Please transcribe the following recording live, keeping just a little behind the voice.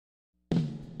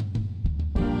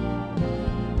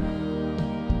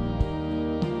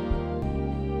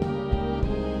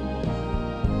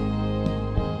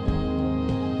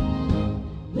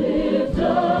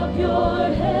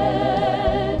your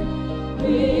hand,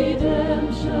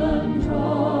 redemption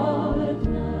draweth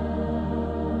nigh.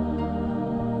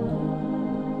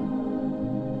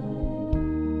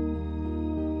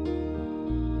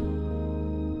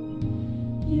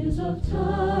 Years of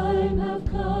time have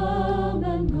come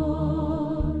and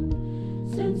gone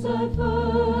since I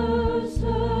first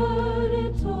heard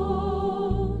it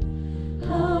told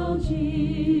how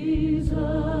Jesus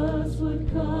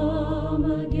would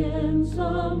come again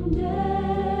someday.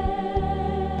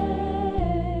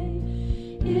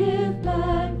 If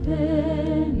back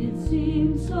then it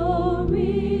seemed so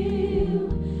real,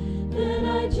 then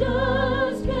I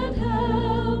just can't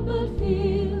help but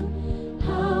feel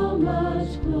how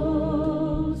much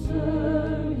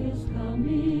closer his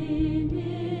coming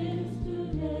is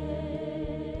today.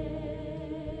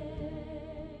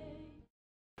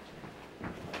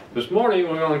 This morning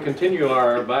we're going to continue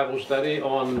our Bible study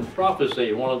on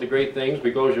prophecy, one of the great things,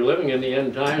 because you're living in the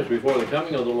end times before the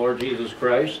coming of the Lord Jesus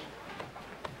Christ.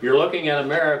 You're looking at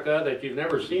America that you've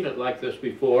never seen it like this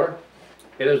before.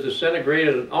 It has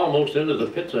disintegrated almost into the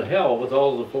pits of hell with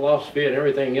all the philosophy and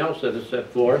everything else that is set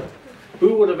forth.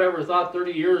 Who would have ever thought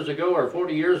 30 years ago or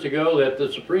 40 years ago that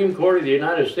the Supreme Court of the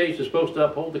United States is supposed to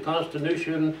uphold the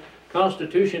Constitution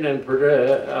and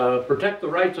protect the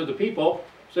rights of the people,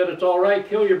 said it's all right,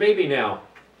 kill your baby now.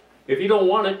 If you don't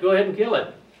want it, go ahead and kill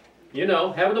it. You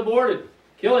know, have it aborted,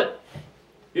 kill it.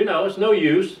 You know, it's no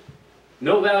use,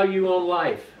 no value on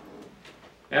life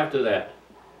after that.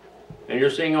 And you're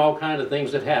seeing all kinds of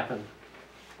things that happen.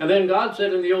 And then God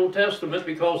said in the Old Testament,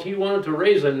 because he wanted to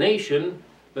raise a nation,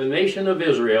 the nation of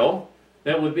Israel,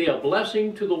 that would be a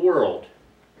blessing to the world,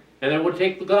 and it would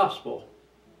take the gospel,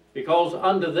 because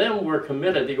unto them were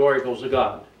committed the oracles of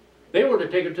God. They were to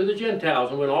take it to the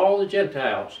Gentiles and win all the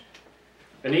Gentiles.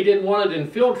 And he didn't want it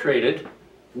infiltrated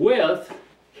with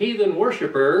heathen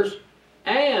worshipers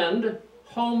and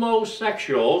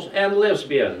homosexuals and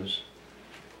lesbians.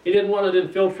 He didn't want it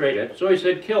infiltrated, so he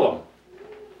said kill them,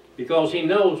 because he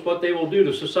knows what they will do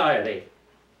to society.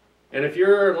 And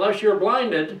unless you're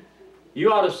blinded,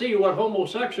 you ought to see what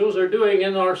homosexuals are doing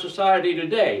in our society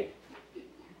today.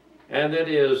 And it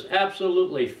is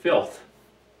absolutely filth.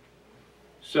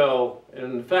 So,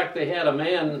 in fact, they had a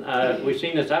man, we've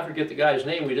seen this, I forget the guy's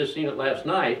name, we just seen it last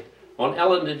night, on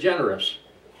Ellen DeGeneres.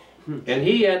 And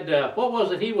he had, what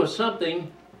was it, he was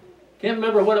something, can't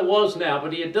remember what it was now,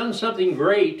 but he had done something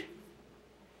great.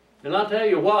 And I'll tell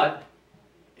you what,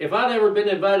 if I'd ever been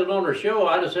invited on her show,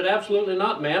 I'd have said, absolutely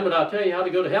not, ma'am, but I'll tell you how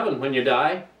to go to heaven when you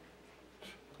die.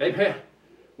 Amen.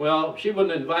 Well, she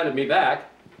wouldn't have invited me back,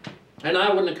 and I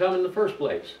wouldn't have come in the first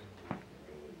place.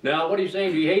 Now, what are you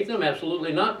saying? Do you hate them?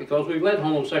 Absolutely not, because we've led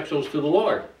homosexuals to the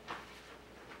Lord.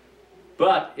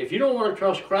 But if you don't want to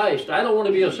trust Christ, I don't want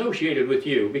to be associated with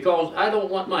you, because I don't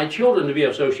want my children to be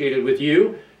associated with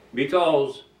you,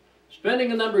 because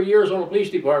spending a number of years on a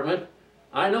police department,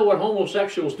 I know what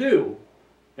homosexuals do.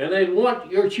 And they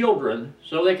want your children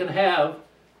so they can have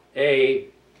a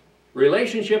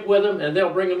relationship with them, and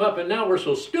they'll bring them up. And now we're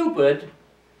so stupid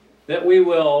that we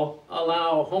will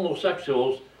allow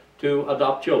homosexuals to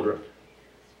adopt children.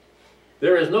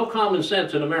 There is no common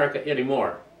sense in America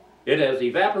anymore. It has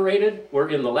evaporated. We're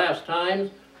in the last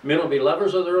times. Men will be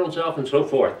lovers of their own self and so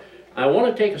forth. I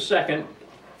want to take a second,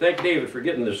 thank David for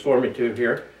getting this for me too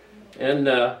here, and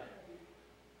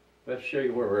let's show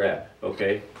you where we're at,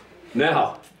 okay?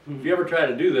 Now, if you ever try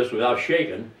to do this without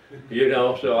shaking, you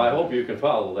know, so I hope you can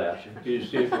follow that. You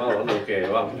see, follow it, okay,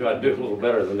 well, I'll try to do it a little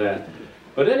better than that.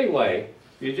 But anyway,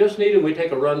 you just need, and we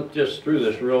take a run just through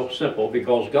this real simple,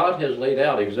 because God has laid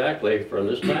out exactly, from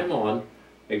this time on,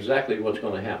 exactly what's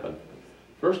going to happen.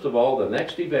 First of all, the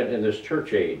next event in this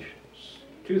church age,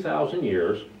 2,000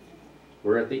 years,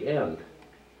 we're at the end.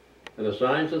 And the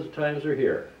signs of the times are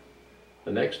here.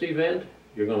 The next event,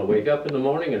 you're going to wake up in the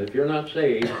morning, and if you're not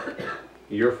saved,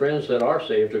 your friends that are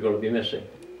saved are going to be missing.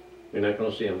 You're not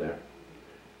going to see them there.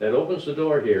 That opens the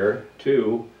door here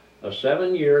to a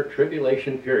 7-year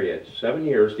tribulation period. 7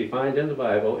 years defined in the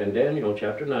Bible in Daniel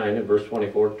chapter 9 and verse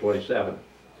 24 to 27.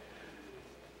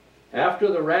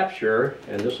 After the rapture,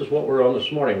 and this is what we're on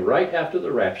this morning, right after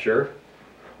the rapture,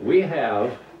 we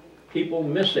have people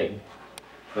missing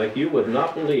like you would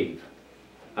not believe.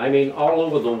 I mean, all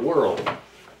over the world.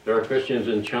 There are Christians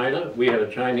in China. We had a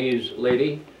Chinese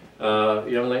lady,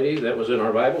 young lady that was in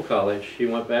our Bible college. She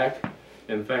went back.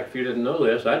 In fact, if you didn't know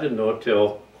this, I didn't know it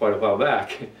till quite a while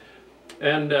back.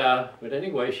 And but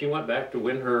anyway, she went back to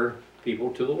win her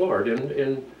people to the Lord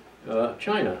in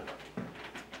China.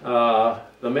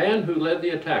 The man who led the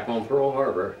attack on Pearl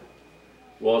Harbor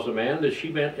was a man that she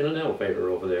met in an elevator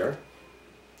over there,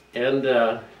 and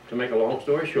to make a long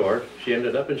story short, she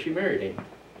ended up and she married him.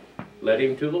 Led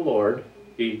him to the Lord.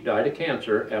 He died of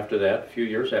cancer after that, a few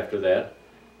years after that.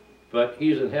 But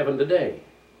he's in heaven today.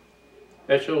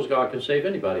 That shows God can save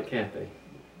anybody, can't they?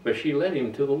 But she led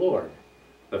him to the Lord.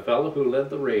 The fellow who led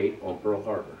the raid on Pearl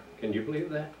Harbor. Can you believe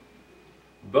that?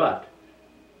 But,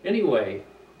 anyway,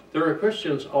 there are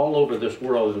Christians all over this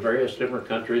world in various different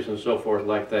countries and so forth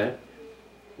like that.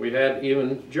 We had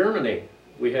even Germany.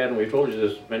 We had, and we've told you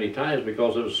this many times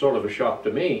because it was sort of a shock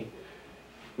to me.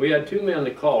 We had two men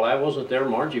that called. I wasn't there,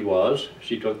 Margie was.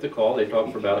 She took the call. They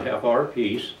talked for about a half-hour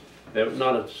apiece. That was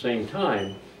not at the same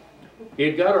time. He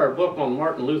had got our book on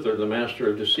Martin Luther, the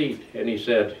Master of Deceit, and he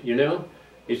said, you know,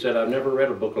 he said, I've never read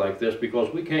a book like this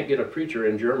because we can't get a preacher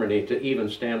in Germany to even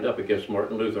stand up against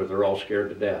Martin Luther. They're all scared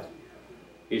to death.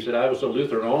 He said, I was a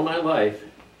Lutheran all my life,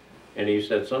 and he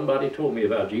said, somebody told me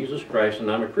about Jesus Christ,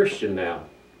 and I'm a Christian now.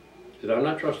 He said, I'm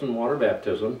not trusting water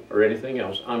baptism or anything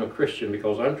else. I'm a Christian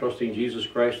because I'm trusting Jesus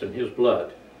Christ and his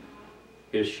blood.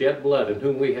 His shed blood, in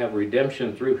whom we have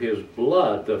redemption through his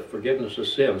blood, the forgiveness of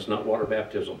sins, not water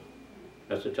baptism.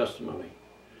 That's a testimony.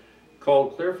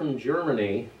 Called clear from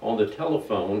Germany on the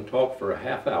telephone, talked for a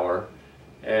half hour,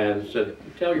 and said,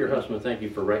 tell your husband thank you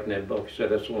for writing that book. He said,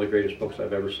 that's one of the greatest books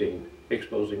I've ever seen,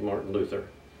 exposing Martin Luther.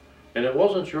 And it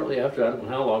wasn't shortly after, I don't know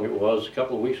how long it was, a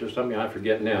couple of weeks or something, I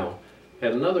forget now,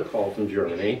 had another call from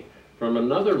Germany, from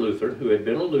another Lutheran who had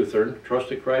been a Lutheran,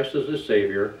 trusted Christ as his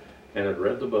Savior, and had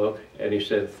read the book, and he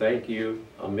said, thank you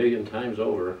a million times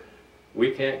over.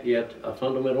 We can't get a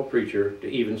fundamental preacher to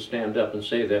even stand up and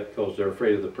say that because they're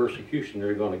afraid of the persecution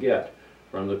they're going to get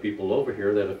from the people over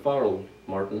here that have followed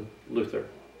Martin Luther,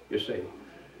 you see.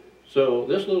 So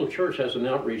this little church has an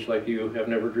outreach like you have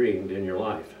never dreamed in your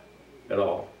life at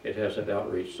all. It has an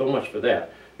outreach. So much for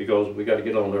that, because we got to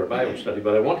get on to our Bible study.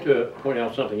 But I want to point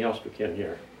out something else for Ken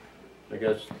here. I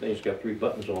guess things got 3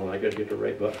 buttons on. I got to get the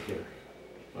right button here.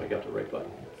 I got the right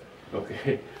button.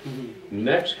 Okay.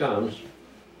 Next comes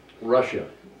Russia.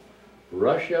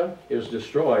 Russia is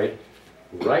destroyed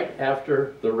right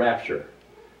after the rapture.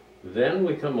 Then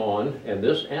we come on, and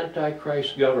this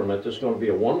Antichrist government, there's going to be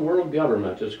a one-world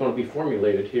government that's going to be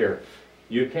formulated here.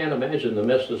 You can't imagine the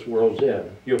mess this world's in.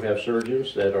 You'll have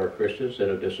surgeons that are Christians that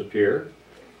have disappeared.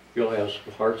 You'll have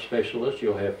heart specialists.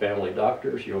 You'll have family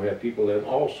doctors. You'll have people in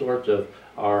all sorts of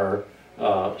our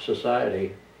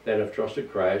society that have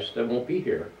trusted Christ that won't be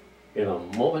here. In a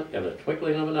moment, in a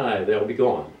twinkling of an eye, they'll be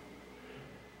gone.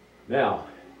 Now,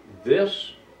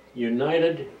 this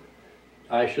united,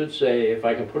 I should say, if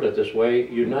I can put it this way,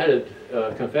 united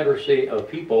confederacy of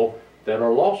people that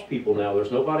are lost people now.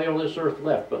 There's nobody on this earth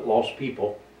left but lost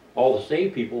people. All the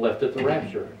saved people left at the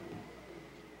rapture.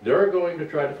 They're going to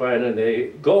try to find, and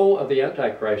the goal of the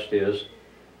Antichrist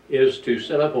is to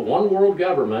set up a one-world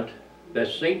government that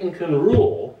Satan can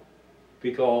rule,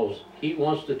 because he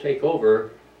wants to take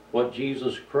over what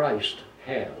Jesus Christ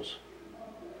has.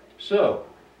 So,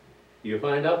 you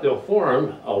find out they'll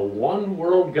form a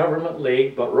one-world government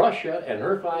league, but Russia and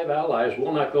her 5 allies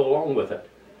will not go along with it.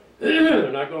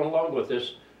 They're not going along with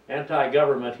this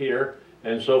anti-government here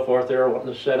and so forth. They're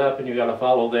wanting to set up, and you got to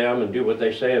follow them and do what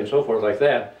they say and so forth like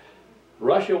that.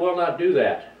 Russia will not do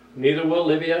that. Neither will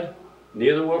Libya,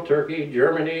 neither will Turkey,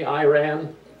 Germany,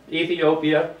 Iran,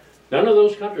 Ethiopia. None of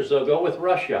those countries will go with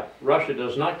Russia. Russia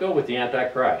does not go with the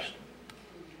Antichrist.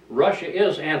 Russia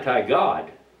is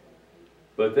anti-God,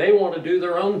 but they want to do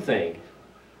their own thing.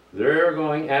 They're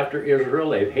going after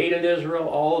Israel. They've hated Israel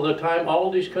all the time. All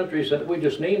of these countries that we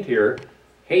just named here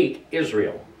hate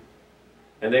Israel,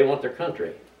 and they want their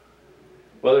country.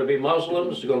 Whether it be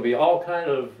Muslims, there's going to be all kind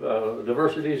of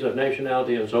diversities of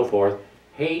nationality and so forth,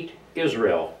 hate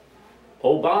Israel.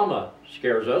 Obama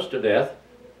scares us to death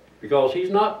because he's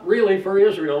not really for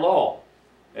Israel at all.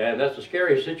 And that's a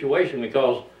scary situation,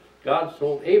 because God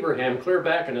told Abraham clear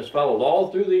back, and has followed all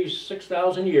through these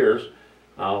 6,000 years,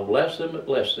 I'll bless them that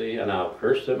bless thee, and I'll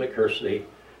curse them that curse thee.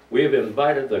 We have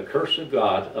invited the curse of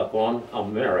God upon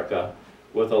America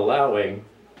with allowing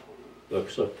the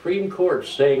Supreme Court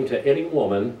saying to any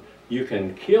woman, you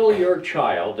can kill your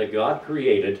child that God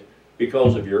created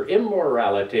because of your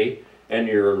immorality and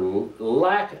your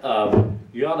lack of,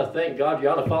 you ought to thank God, you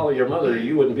ought to follow your mother, or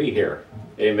you wouldn't be here.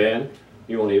 Amen?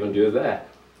 You won't even do that.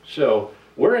 So,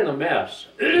 we're in a mess.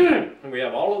 And we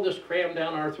have all of this crammed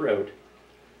down our throat,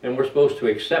 and we're supposed to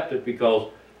accept it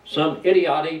because some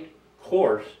idiotic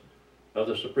course of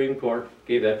the Supreme Court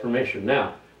gave that permission.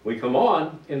 Now, we come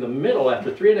on in the middle,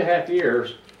 after 3.5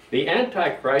 years, the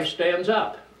Antichrist stands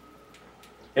up.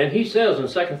 And he says in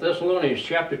 2 Thessalonians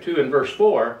chapter 2 and verse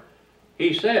 4,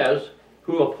 he says,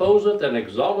 who opposeth and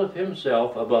exalteth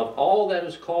himself above all that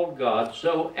is called God,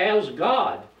 so as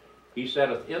God He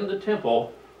sitteth in the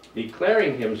temple,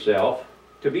 declaring himself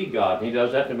to be God. And he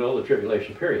does that in the middle of the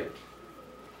tribulation period.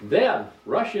 Then,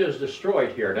 Russia is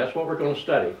destroyed here. That's what we're going to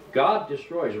study. God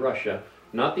destroys Russia,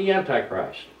 not the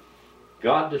Antichrist.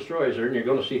 God destroys her, and you're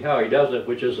going to see how he does it,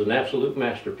 which is an absolute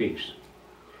masterpiece.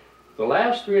 The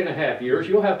last 3.5 years,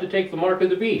 you'll have to take the mark of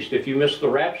the beast. If you miss the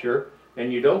rapture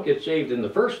and you don't get saved in the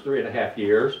first 3.5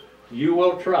 years, you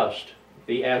will trust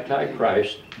the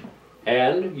Antichrist,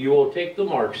 and you will take the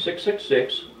mark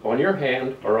 666 on your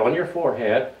hand or on your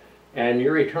forehead, and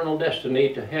your eternal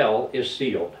destiny to hell is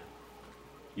sealed.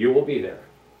 You will be there.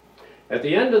 At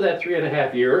the end of that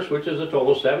 3.5 years, which is a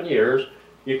total of 7 years,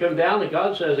 you come down and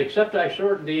God says, except I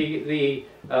sort the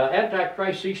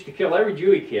Antichrist seeks to kill every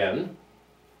Jew he can.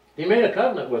 He made a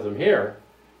covenant with him here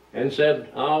and said,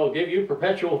 I'll give you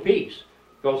perpetual peace.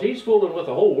 Because he's fooling with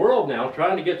the whole world now,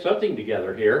 trying to get something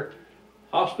together here.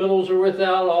 Hospitals are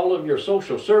without, all of your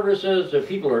social services, the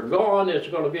people are gone. It's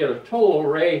going to be a total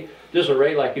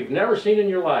disarray like you've never seen in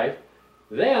your life.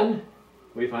 Then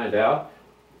we find out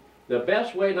the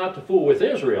best way not to fool with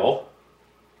Israel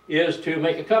is to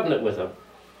make a covenant with them.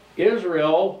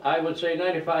 Israel, I would say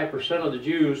 95% of the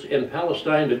Jews in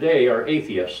Palestine today are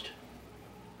atheists.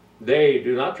 They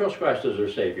do not trust Christ as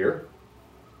their Savior.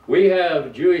 We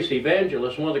have Jewish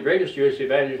evangelists. One of the greatest Jewish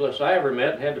evangelists I ever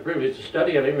met, and had the privilege to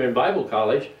study under him in Bible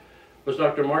college, was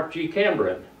Dr. Mark G.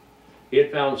 Cameron. He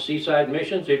had found seaside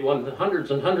missions. He'd won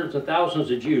hundreds and hundreds and thousands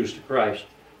of Jews to Christ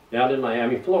down in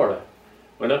Miami, Florida.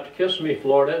 Went up to Kissimmee,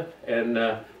 Florida, and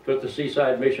took the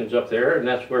seaside missions up there, and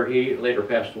that's where he later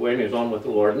passed away, and he's on with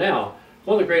the Lord now.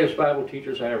 One of the greatest Bible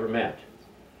teachers I ever met.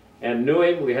 And knew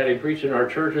him. We had him preach in our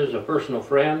churches, a personal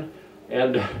friend,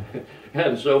 and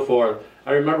and so forth.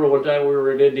 I remember one time we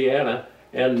were in Indiana,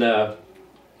 and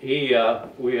we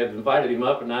had invited him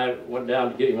up, and I went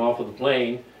down to get him off of the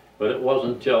plane, but it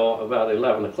wasn't until about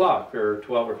 11 o'clock or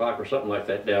 12 o'clock or something like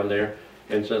that down there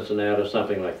in Cincinnati or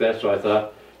something like that. So I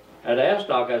thought, I'd asked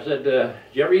Doc, I said, did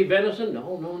you ever eat venison?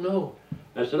 No.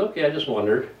 I said, okay, I just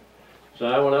wondered. So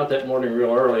I went out that morning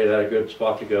real early and had a good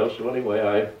spot to go. So anyway,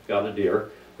 I got a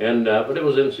deer. And, but it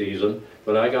was in season,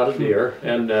 but I got a deer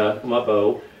and my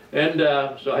bow. And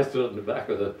so I threw it in the back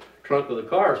of the trunk of the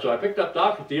car. So I picked up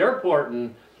Doc at the airport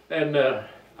and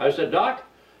I said, Doc,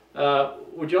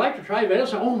 would you like to try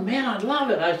venison? Oh man, I'd love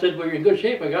it. I said, well, you're in good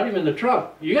shape. I got him in the trunk.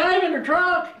 You got him in the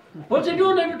trunk? What's he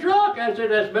doing in the trunk? I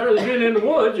said, that's better than getting in the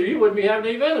woods or you wouldn't be having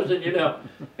any venison, you know.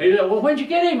 And he said, well, when'd you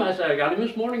get him? I said, I got him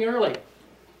this morning early,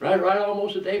 right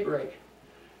almost at daybreak.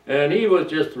 And he was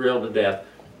just thrilled to death.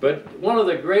 But one of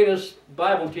the greatest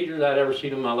Bible teachers I'd ever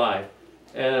seen in my life.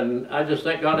 And I just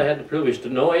thank God I had the privilege to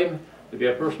know him, to be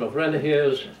a personal friend of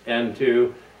his, and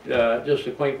to just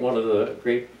acquaint one of the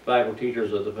great Bible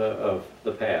teachers of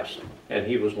the past. And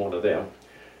he was one of them.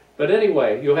 But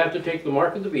anyway, you'll have to take the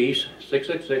mark of the beast,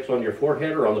 666, on your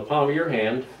forehead or on the palm of your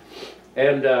hand.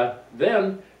 And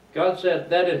then God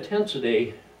said that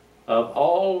intensity of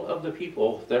all of the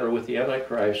people that are with the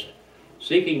Antichrist,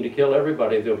 seeking to kill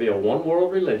everybody, there'll be a one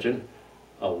world religion,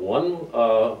 a one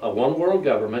world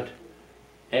government,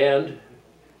 and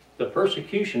the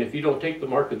persecution if you don't take the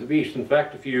mark of the beast. In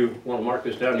fact, if you want to mark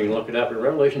this down, you can look it up in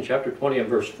Revelation chapter 20 and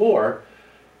verse 4.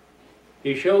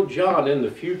 He showed John in the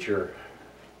future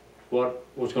what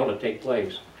was going to take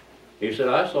place. He said,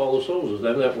 I saw the souls of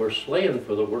them that were slain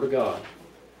for the word of God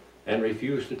and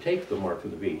refused to take the mark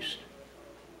of the beast.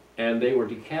 And they were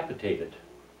decapitated.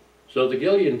 So the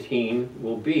guillotine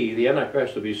will be, the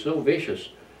Antichrist will be so vicious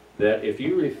that if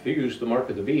you refuse the mark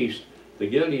of the beast, the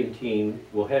guillotine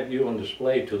will have you on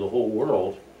display to the whole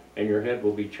world, and your head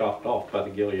will be chopped off by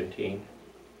the guillotine.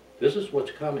 This is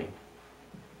what's coming.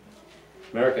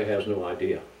 America has no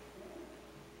idea.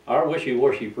 Our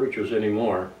wishy-washy preachers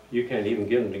anymore, you can't even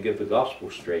get them to get the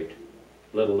gospel straight,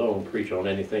 let alone preach on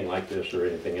anything like this or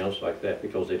anything else like that,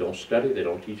 because they don't study, they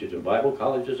don't teach it in Bible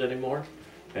colleges anymore.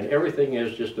 And everything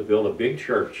is just to build a big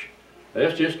church.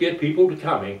 Let's just get people to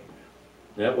coming.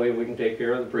 That way we can take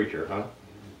care of the preacher, huh?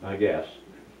 I guess.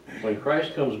 When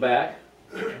Christ comes back,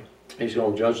 he's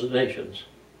going to judge the nations.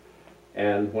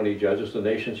 And when he judges the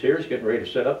nations here, he's getting ready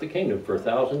to set up the kingdom for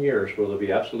 1,000 years where there'll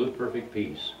be absolute perfect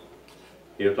peace.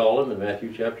 He told them in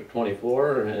Matthew chapter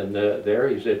 24, and there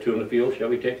he said, two in the field shall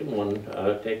be taken, one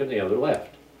taken, the other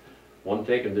left. One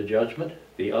taken to judgment,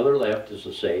 the other left is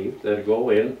the saved that go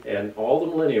in, and all the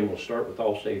millennium will start with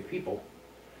all saved people.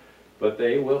 But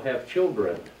they will have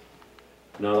children.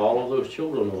 Not all of those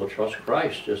children will trust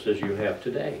Christ just as you have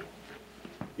today.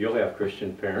 You'll have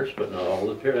Christian parents, but not all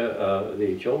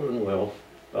the children will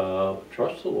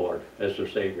trust the Lord as their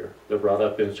Savior. They're brought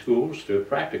up in schools to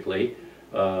practically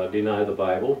deny the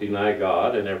Bible, deny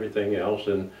God and everything else,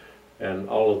 and and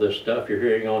all of this stuff you're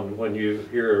hearing on when you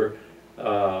hear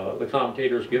the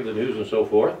commentators give the news and so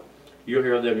forth. You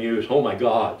hear them use, oh my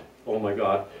God, oh my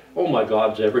God. Oh my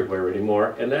God's everywhere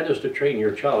anymore, and that is to train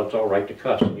your child it's all right to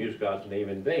cuss and use God's name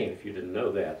in vain, if you didn't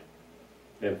know that.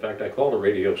 In fact, I called a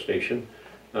radio station,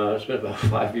 it's been about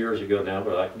 5 years ago now,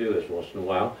 but I can do this once in a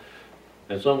while.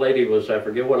 And some lady was, I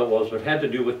forget what it was, but it had to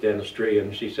do with dentistry,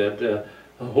 and she said,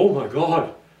 oh my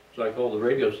God. So I called the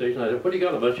radio station, I said, what do you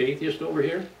got, a bunch of atheists over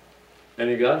here? And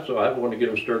he got, so I wanted to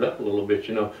get them stirred up a little bit,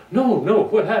 you know. No,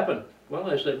 what happened? Well,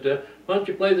 I said, why don't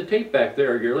you play the tape back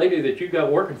there? Your lady that you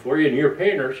got working for you and you're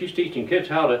paying her, she's teaching kids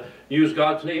how to use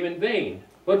God's name in vain.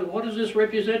 What does this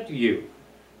represent to you?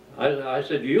 I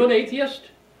said, you an atheist?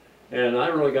 And I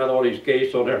really got all these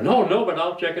gays on there. No, but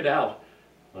I'll check it out.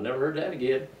 I never heard that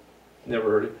again.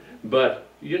 Never heard it. But,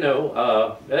 you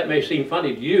know, that may seem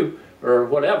funny to you or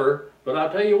whatever, but I'll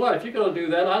tell you what, if you're going to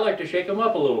do that, I like to shake them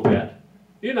up a little bit.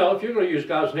 You know, if you're going to use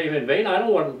God's name in vain, I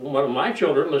don't want one of my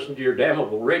children to listen to your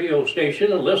damnable radio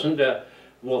station and listen to,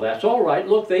 well, that's all right,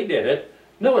 look, they did it.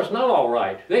 No, it's not all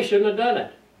right. They shouldn't have done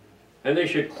it. And they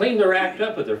should clean their act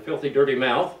up with their filthy, dirty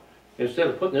mouth instead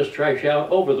of putting this trash out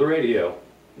over the radio.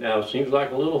 Now, it seems like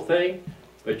a little thing,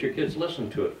 but your kids listen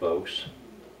to it, folks.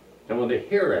 And when they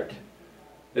hear it,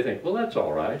 they think, well, that's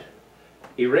all right.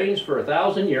 He reigns for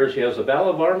 1,000 years. He has the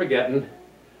Battle of Armageddon.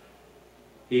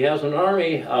 He has an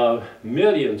army of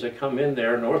millions that come in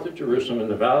there north of Jerusalem in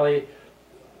the valley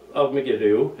of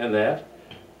Megiddo and that.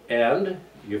 And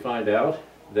you find out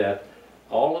that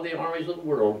all of the armies of the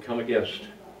world come against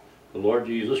the Lord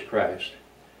Jesus Christ.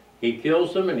 He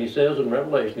kills them, and he says in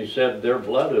Revelation, he said their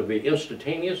blood will be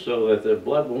instantaneous so that their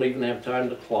blood won't even have time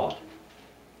to clot.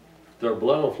 Their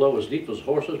blood will flow as deep as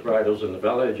horses' bridles in the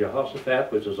valley of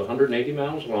Jehoshaphat, which is 180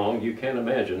 miles long. You can't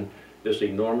imagine this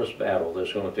enormous battle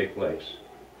that's going to take place.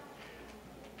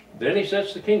 Then he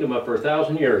sets the kingdom up for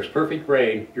 1,000 years, perfect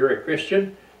reign. You're a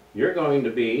Christian, you're going to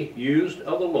be used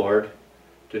of the Lord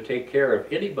to take care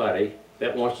of anybody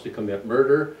that wants to commit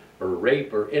murder or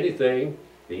rape or anything.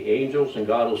 The angels and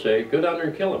God will say, go down there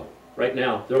and kill them. Right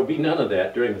now, there will be none of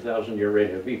that during the 1,000-year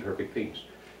reign. It will be perfect peace.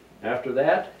 After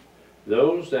that,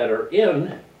 those that are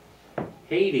in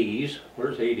Hades,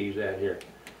 where's Hades at here?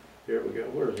 Here we go,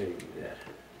 where's Hades at?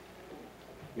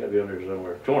 You gotta be under here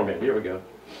somewhere. Torment, here we go.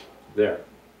 There.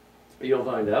 You'll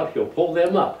find out, he'll pull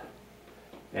them up,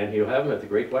 and he'll have them at the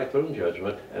great white throne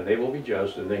judgment, and they will be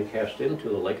judged and then cast into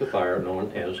the lake of fire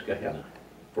known as Gehenna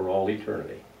for all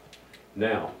eternity.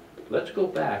 Now, let's go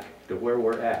back to where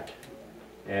we're at,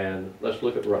 and let's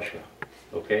look at Russia,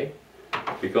 okay?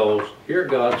 Because here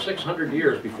God, 600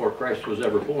 years before Christ was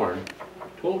ever born,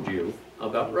 told you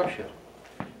about Russia.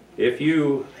 If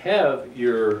you have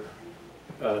your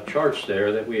charts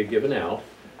there that we had given out,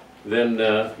 then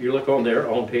you look on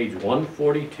there on page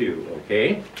 142,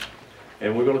 okay?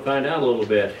 And we're going to find out a little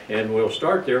bit. And we'll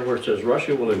start there where it says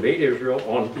Russia will invade Israel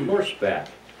on horseback.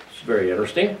 It's very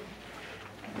interesting.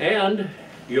 And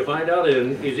you'll find out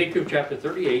in Ezekiel chapter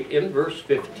 38 in verse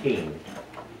 15.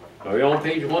 Are we on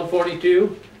page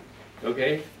 142?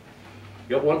 Okay.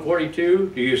 You got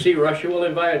 142. Do you see Russia will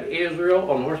invade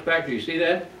Israel on horseback? Do you see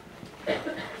that?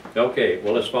 Okay,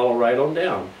 well let's follow right on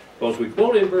down. Because we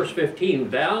quote in verse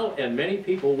 15, thou and many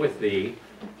people with thee,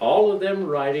 all of them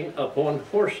riding upon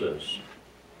horses.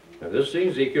 Now this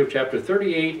is Ezekiel chapter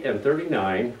 38 and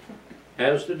 39,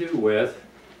 has to do with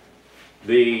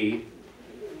the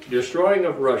destroying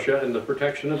of Russia and the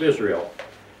protection of Israel.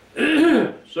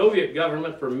 Soviet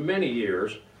government for many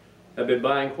years have been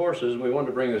buying horses, and we wanted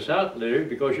to bring this out there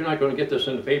because you're not going to get this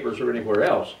in the papers or anywhere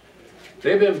else.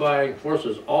 They've been buying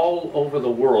horses all over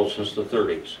the world since the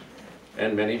 30s.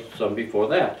 And some before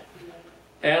that.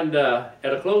 And at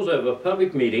a close of a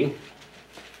public meeting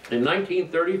in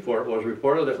 1934, it was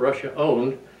reported that Russia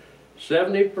owned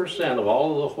 70% of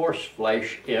all of the horse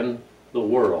flesh in the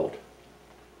world.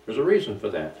 There's a reason for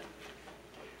that.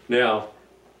 Now,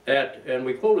 and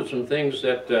we quoted some things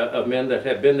that of men that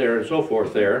had been there and so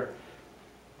forth there.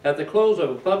 At the close of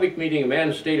a public meeting, a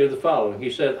man stated the following. He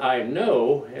said, I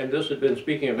know, and this had been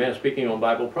speaking of a man speaking on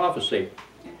Bible prophecy,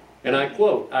 and I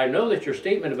quote, I know that your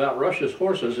statement about Russia's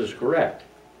horses is correct.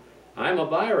 I'm a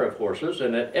buyer of horses,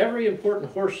 and at every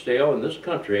important horse sale in this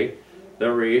country,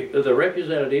 the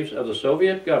representatives of the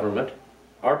Soviet government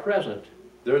are present.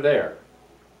 They're there.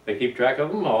 They keep track of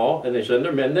them all, and they send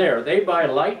their men there. They buy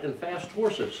light and fast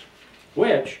horses,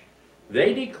 which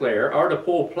they declare are to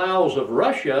pull plows of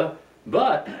Russia,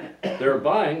 but they're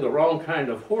buying the wrong kind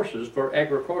of horses for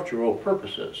agricultural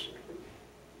purposes.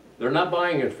 They're not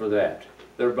buying it for that.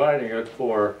 They're buying it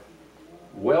for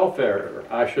welfare,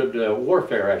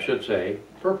 warfare, I should say,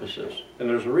 purposes. And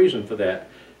there's a reason for that.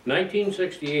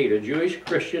 1968, a Jewish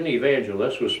Christian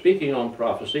evangelist was speaking on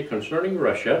prophecy concerning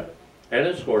Russia and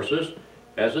its horses,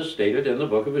 as is stated in the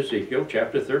book of Ezekiel,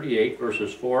 chapter 38,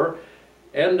 verses 4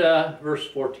 and verse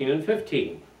 14 and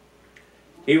 15.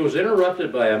 He was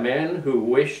interrupted by a man who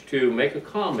wished to make a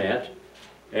comment,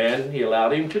 and he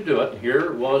allowed him to do it.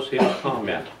 Here was his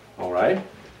comment, all right?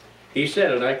 He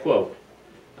said, and I quote,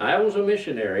 "I was a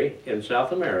missionary in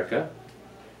South America.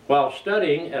 While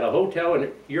studying at a hotel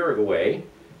in Uruguay,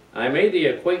 I made the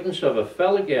acquaintance of a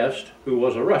fellow guest who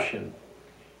was a Russian.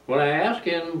 When I asked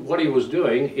him what he was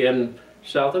doing in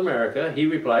South America, he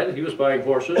replied that he was buying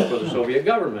horses for the Soviet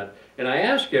government. And I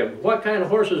asked him, what kind of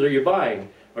horses are you buying?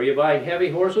 Are you buying heavy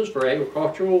horses for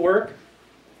agricultural work?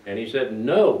 And he said,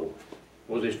 no,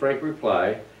 was his frank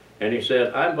reply. And he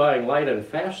said, I'm buying light and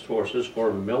fast horses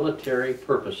for military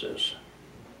purposes.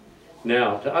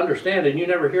 Now, to understand, and you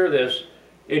never hear this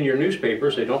in your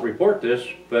newspapers, they don't report this,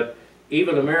 but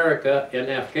even America and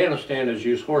Afghanistan has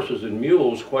used horses and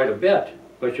mules quite a bit,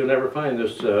 but you'll never find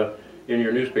this in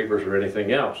your newspapers or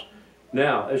anything else.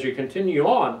 Now, as you continue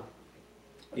on,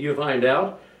 you find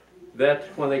out that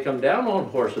when they come down on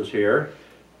horses here,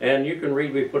 and you can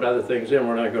read, we put other things in,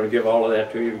 we're not going to give all of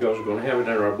that to you because we're going to have it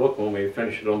in our book when we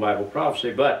finish it on Bible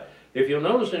prophecy, but if you'll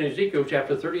notice in Ezekiel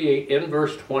chapter 38 in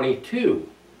verse 22,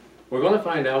 we're going to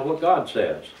find out what God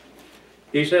says.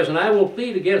 He says, and I will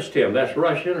plead against him, that's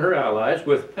Russia and her allies,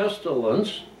 with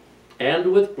pestilence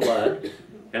and with blood,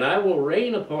 and I will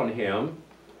rain upon him,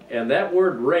 and that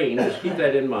word rain, just keep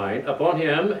that in mind, upon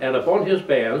him and upon his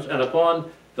bands and upon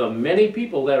the many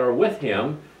people that are with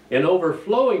him in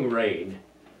overflowing rain.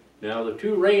 Now the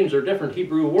two rains are different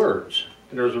Hebrew words,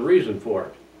 and there's a reason for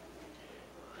it.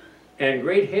 And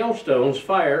great hailstones,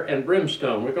 fire, and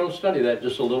brimstone. We're going to study that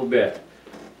just a little bit.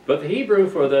 But the Hebrew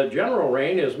for the general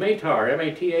rain is matar,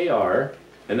 M-A-T-A-R,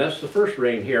 and that's the first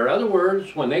rain here. In other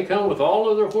words, when they come with all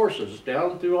of their horses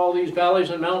down through all these valleys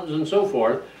and mountains and so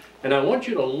forth, and I want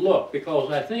you to look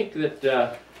because I think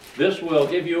that this will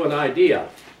give you an idea.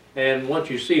 And once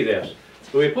you see this,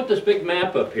 so we put this big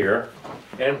map up here,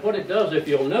 and what it does, if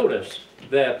you'll notice,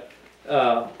 that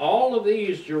all of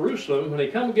these Jerusalem, when they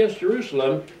come against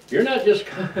Jerusalem, you're not just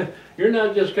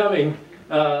coming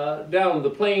down the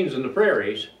plains and the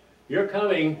prairies. You're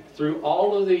coming through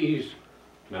all of these,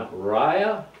 Mount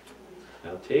Moriah,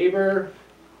 Mount Tabor,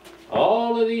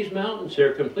 all of these mountains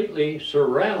here completely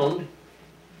surround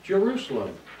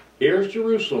Jerusalem. Here's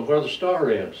Jerusalem where the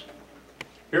star is.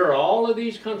 Here are all of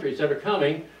these countries that are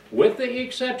coming, with the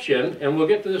exception, and we'll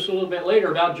get to this a little bit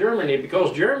later about Germany,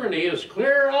 because Germany is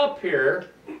clear up here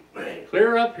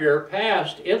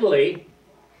past Italy,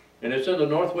 and it's in the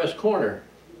northwest corner.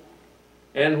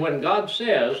 And when God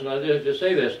says, and I'll just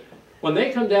say this, when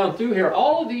they come down through here,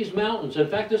 all of these mountains, in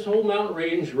fact this whole mountain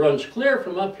range runs clear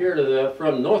from up here to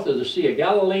from north of the Sea of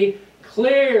Galilee,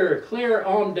 clear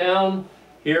on down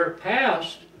here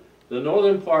past the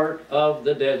northern part of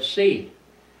the Dead Sea.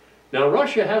 Now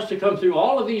Russia has to come through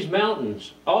all of these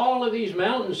mountains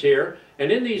here,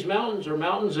 and in these mountains are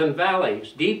mountains and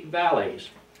valleys, deep valleys.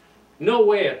 No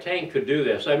way a tank could do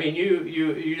this. I mean,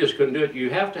 you just couldn't do it. You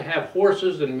have to have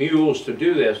horses and mules to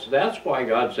do this. That's why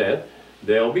God said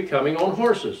they'll be coming on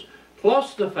horses.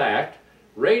 Plus the fact,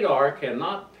 radar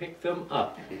cannot pick them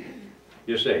up,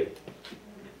 you see.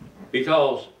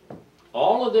 Because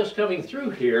all of this coming through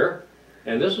here,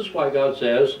 and this is why God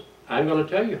says, I'm going to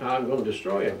tell you how I'm going to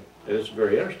destroy him. And it's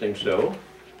very interesting, so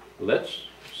let's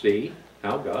see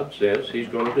how God says he's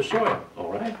going to destroy him,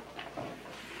 all right?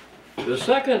 The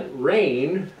second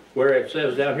rain, where it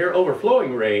says down here,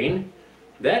 overflowing rain,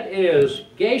 that is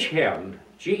Geshem,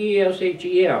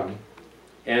 G-E-S-H-E-M.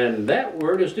 And that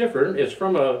word is different. It's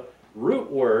from a root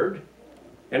word,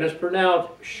 and it's pronounced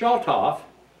shotov,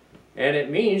 and it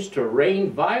means to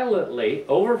rain violently,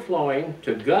 overflowing,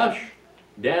 to gush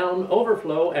down,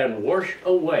 overflow, and wash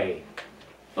away.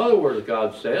 In other words,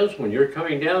 God says, when you're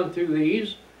coming down through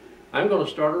these, I'm going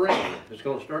to start a rain. It's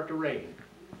going to start to rain.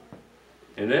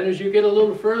 And then as you get a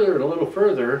little further and a little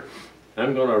further,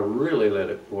 I'm going to really let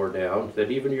it pour down that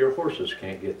even your horses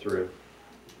can't get through.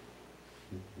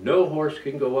 No horse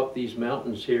can go up these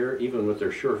mountains here, even with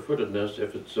their sure-footedness,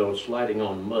 if it's so sliding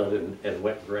on mud and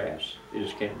wet grass. You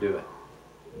just can't do it.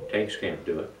 Tanks can't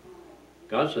do it.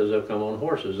 God says they'll come on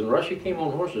horses, and Russia came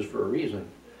on horses for a reason.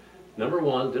 Number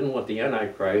one, didn't want the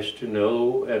Antichrist to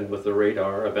know, and with the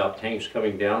radar, about tanks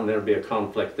coming down, and there'd be a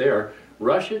conflict there.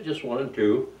 Russia just wanted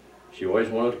to, she always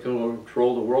wanted to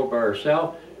control the world by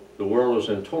herself. The world was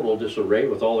in total disarray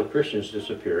with all the Christians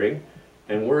disappearing,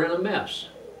 and we're in a mess.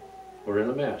 We're in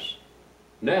a mess.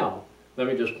 Now, let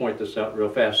me just point this out real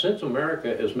fast. Since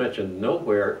America is mentioned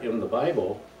nowhere in the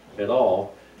Bible at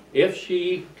all, if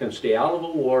she can stay out of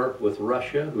a war with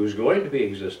Russia, who's going to be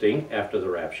existing after the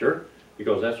rapture,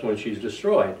 because that's when she's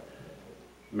destroyed.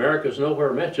 America's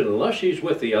nowhere mentioned unless she's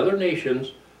with the other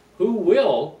nations who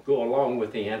will go along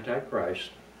with the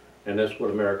Antichrist. And that's what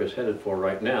America's headed for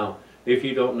right now. If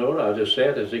you don't know it, I'll just say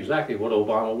it, it's exactly what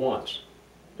Obama wants.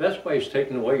 That's why he's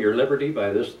taking away your liberty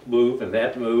by this move and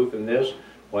this,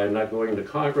 why I'm not going to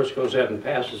Congress, goes ahead and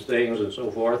passes things and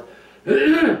so forth.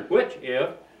 Which, if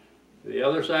the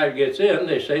other side gets in,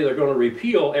 they say they're going to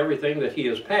repeal everything that he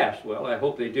has passed. Well, I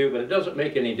hope they do, but it doesn't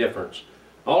make any difference.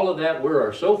 All of that, we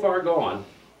are so far gone,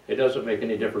 it doesn't make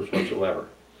any difference whatsoever.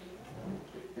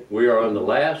 We are on the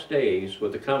last days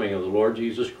with the coming of the Lord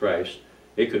Jesus Christ.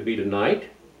 It could be tonight.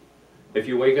 If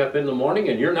you wake up in the morning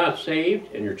and you're not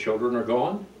saved and your children are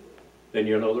gone, then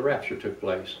you know the rapture took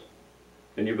place.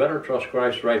 And you better trust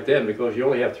Christ right then, because you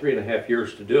only have 3.5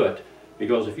 years to do it.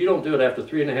 Because if you don't do it after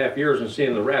 3.5 years and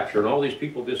seeing the rapture and all these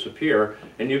people disappear,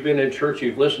 and you've been in church,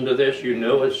 you've listened to this, you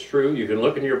know it's true, you can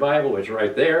look in your Bible, it's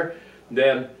right there,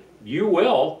 then you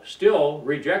will still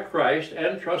reject Christ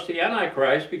and trust the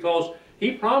Antichrist, because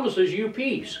he promises you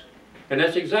peace. And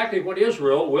that's exactly what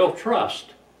Israel will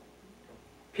trust.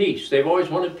 Peace. They've always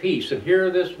wanted peace. And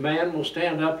here this man will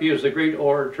stand up. He is the great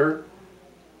orator.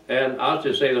 And I'll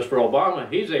just say this for Obama.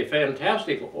 He's a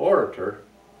fantastic orator.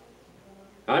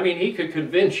 I mean, he could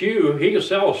convince you. He could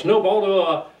sell a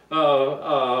snowball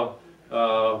to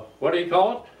what do you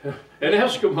call it? An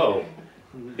Eskimo.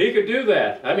 He could do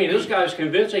that. I mean, this guy's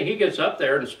convincing. He gets up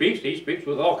there and speaks. He speaks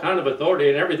with all kind of authority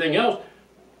and everything else.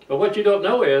 But what you don't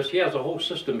know is he has a whole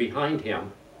system behind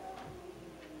him.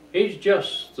 He's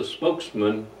just the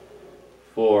spokesman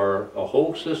for a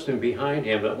whole system behind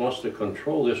him that wants to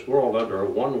control this world under a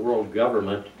one world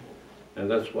government. And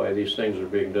that's why these things are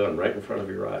being done right in front of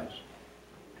your eyes,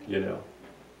 you know.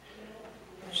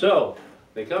 So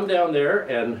they come down there,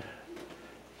 and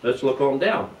let's look on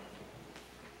down.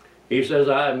 He says,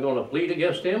 I am going to plead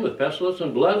against him with pestilence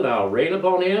and blood, and I'll rain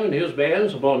upon him and his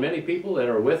bands, upon many people that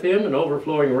are with him, and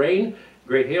overflowing rain,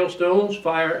 great hailstones,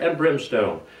 fire, and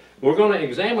brimstone. We're going to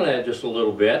examine that just a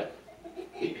little bit,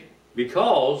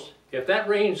 because if that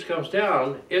rain comes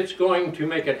down, it's going to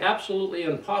make it absolutely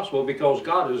impossible, because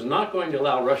God is not going to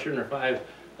allow Russia and their 5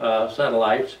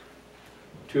 satellites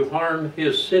to harm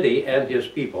his city and his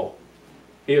people.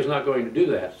 He is not going to do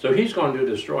that. So he's going to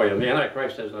destroy them. The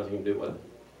Antichrist has nothing to do with it.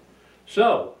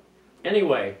 So,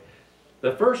 anyway,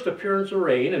 the first appearance of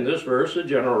rain in this verse, the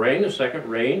general rain, the second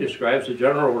rain describes the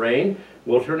general rain,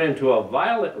 will turn into a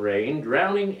violent rain,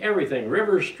 drowning everything.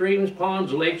 Rivers, streams,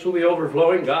 ponds, lakes will be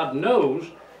overflowing. God knows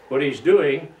what he's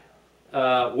doing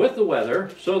with the weather,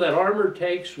 so that armored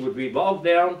tanks would be bogged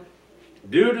down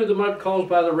due to the mud caused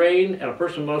by the rain. And a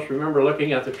person must remember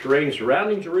looking at the terrain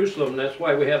surrounding Jerusalem. That's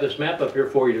why we have this map up here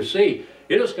for you to see.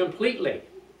 It is completely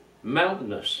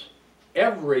mountainous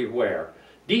everywhere.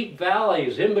 Deep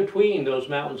valleys in between those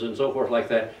mountains and so forth like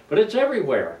that. But it's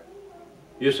everywhere,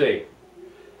 you see.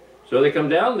 So they come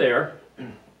down there,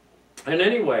 and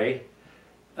anyway,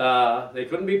 they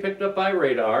couldn't be picked up by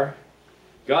radar.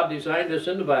 God designed this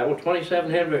in the Bible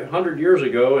 2,700 years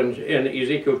ago in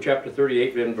Ezekiel chapter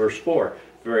 38 and verse 4.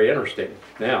 Very interesting.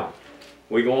 Now,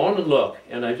 we go on and look,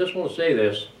 and I just want to say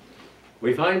this.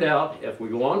 We find out, if we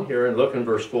go on here and look in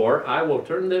verse 4, I will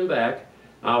turn them back,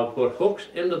 I'll put hooks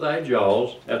into thy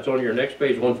jaws, that's on your next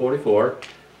page, 144,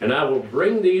 and I will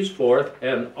bring these forth,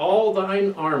 and all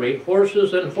thine army,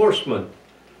 horses and horsemen,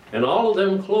 and all of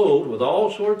them clothed with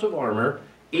all sorts of armor,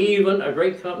 even a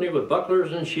great company with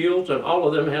bucklers and shields, and all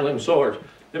of them handling swords.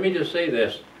 Let me just say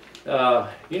this.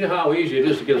 You know how easy it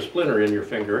is to get a splinter in your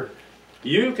finger.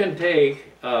 You can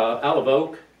take olive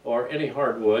oak or any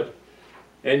hardwood,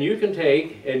 and you can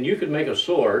take and you can make a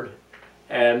sword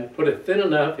and put it thin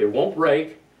enough, it won't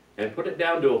break, and put it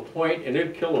down to a point, and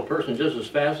it'll kill a person just as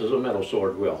fast as a metal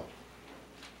sword will.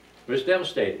 It's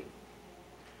devastating.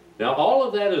 Now, all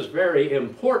of that is very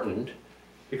important,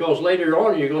 because later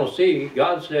on you're going to see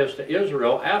God says to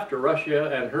Israel, after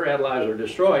Russia and her allies are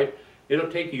destroyed,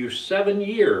 it'll take you 7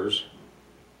 years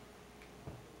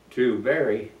to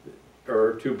bury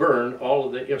or to burn all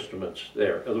of the instruments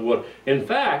there of the wood. In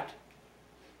fact,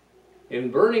 in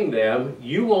burning them,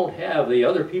 you won't have the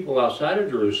other people outside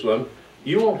of Jerusalem,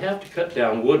 you won't have to cut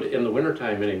down wood in the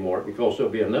wintertime anymore, because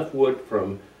there'll be enough wood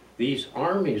from these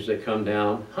armies that come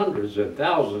down, hundreds and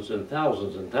thousands and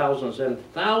thousands and thousands and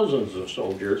thousands of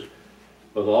soldiers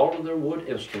with all of their wood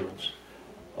instruments.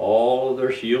 All of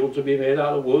their shields will be made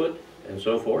out of wood and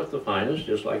so forth, the finest,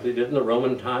 just like they did in the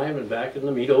Roman time and back in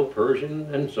the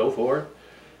Medo-Persian and so forth,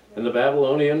 and the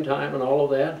Babylonian time and all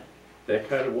of that, that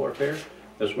kind of warfare.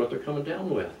 That's what they're coming down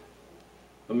with.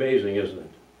 Amazing, isn't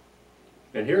it?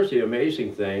 And here's the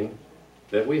amazing thing,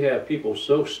 that we have people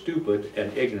so stupid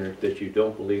and ignorant that you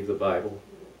don't believe the Bible,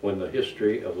 when the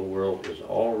history of the world is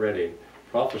already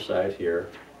prophesied here,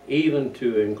 even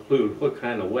to include what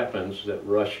kind of weapons that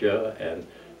Russia and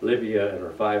Libya and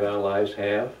her 5 allies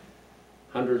have.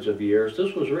 Hundreds of years.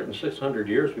 This was written 600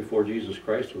 years before Jesus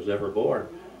Christ was ever born.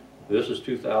 This is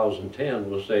 2010,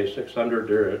 we'll say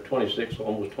 600 or 26,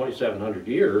 almost 2,700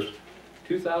 years.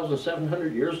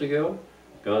 2,700 years ago,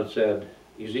 God said,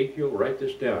 Ezekiel, write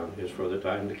this down, it's for the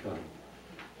time to come.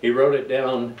 He wrote it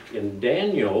down in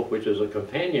Daniel, which is a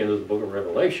companion of the book of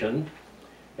Revelation,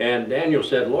 and Daniel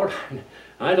said, Lord,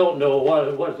 I don't know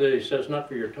what he says, not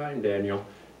for your time, Daniel.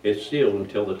 It's sealed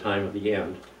until the time of the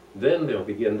end. Then they'll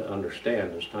begin to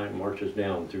understand as time marches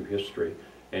down through history,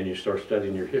 and you start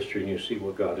studying your history and you see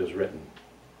what God has written.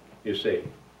 You see,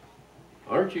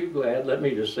 aren't you glad, let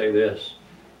me just say this,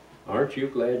 aren't you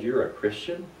glad you're a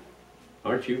Christian?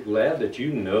 Aren't you glad that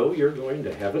you know you're going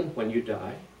to heaven when you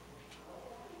die?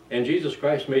 And Jesus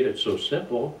Christ made it so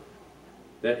simple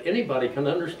that anybody can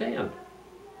understand.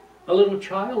 A little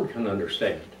child can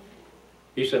understand.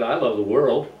 He said, I love the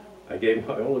world. I gave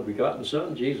my only begotten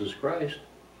Son, Jesus Christ.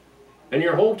 And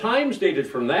your whole time's dated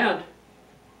from that.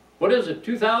 What is it,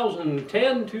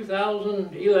 2010,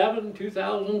 2011,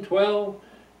 2012?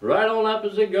 Right on up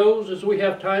as it goes, as we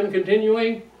have time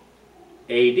continuing.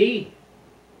 AD.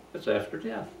 That's after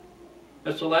death.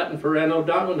 That's the Latin for Anno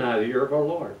Domini, the year of our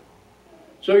Lord.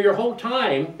 So your whole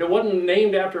time, it wasn't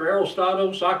named after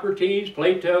Aristotle, Socrates,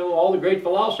 Plato, all the great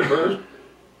philosophers.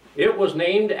 It was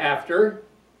named after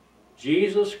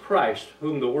Jesus Christ,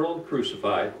 whom the world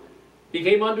crucified. He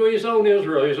came unto his own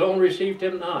Israel, his own received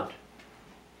him not.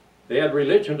 They had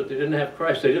religion, but they didn't have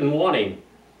Christ. They didn't want him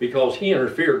because he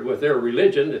interfered with their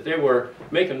religion, that they were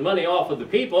making money off of the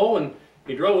people, and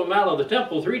he drove them out of the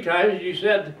temple 3 times. He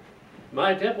said,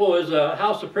 my temple is a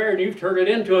house of prayer, and you've turned it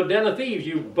into a den of thieves,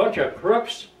 you bunch of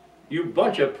crooks, you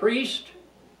bunch of priests.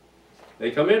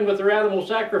 They come in with their animal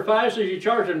sacrifices, you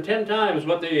charge them 10 times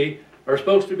what they are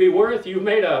supposed to be worth. You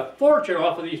made a fortune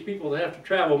off of these people that have to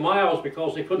travel miles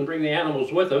because they couldn't bring the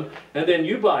animals with them, and then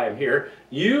you buy them here.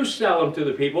 You sell them to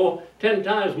the people 10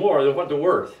 times more than what they're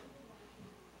worth.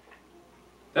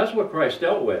 That's what Christ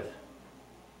dealt with.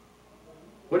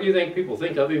 What do you think people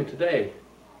think of him today?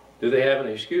 Do they have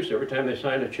an excuse every time they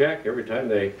sign a check, every time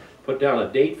they put down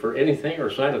a date for anything or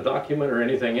sign a document or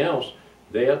anything else?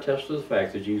 They attest to the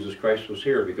fact that Jesus Christ was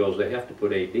here because they have to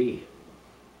put AD.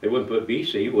 They wouldn't put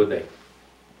BC, would they?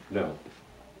 No.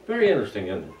 Very interesting,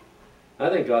 isn't it? I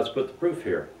think God's put the proof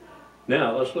here.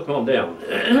 Now, let's look on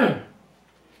down.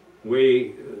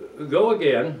 We go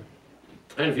again,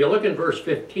 and if you look in verse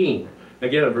 15,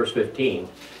 again in verse 15,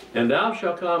 and thou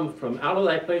shalt come from out of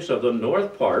thy place of the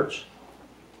north parts.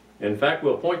 In fact,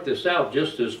 we'll point this out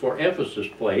just as for emphasis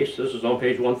place. This is on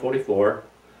page 144.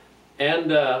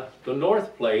 And the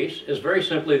north place is very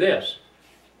simply this.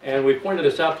 And we pointed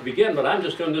this out to begin, but I'm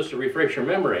just doing this to refresh your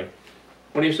memory.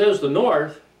 When he says the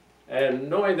north, and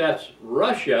knowing that's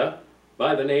Russia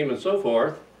by the name and so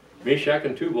forth, Meshach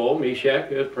and Tubal,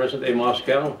 Meshach is present-day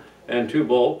Moscow, and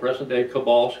Tubal, present-day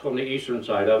Tobolsk on the eastern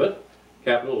side of it,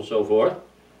 capital and so forth.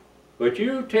 But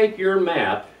you take your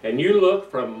map and you look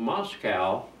from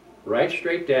Moscow right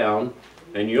straight down,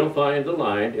 and you'll find the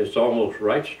line. It's almost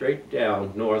right straight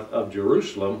down north of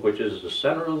Jerusalem, which is the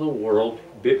center of the world,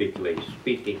 biblically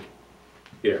speaking,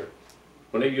 here.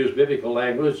 When they use biblical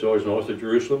language, it's always north of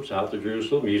Jerusalem, south of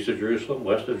Jerusalem, east of Jerusalem,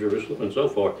 west of Jerusalem, and so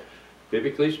forth,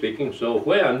 biblically speaking. So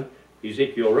when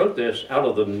Ezekiel wrote this, out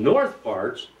of the north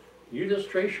parts, you just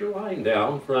trace your line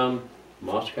down from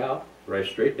Moscow, right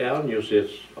straight down. You'll see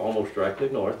it's almost directly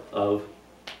north of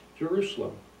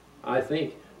Jerusalem. I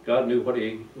think God knew what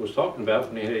he was talking about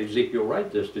when he had Ezekiel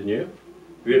write this, didn't you?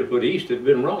 If you had put east, it would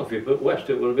have been wrong. If you put west,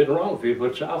 it would have been wrong. If you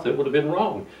put south, it would have been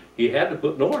wrong. He had to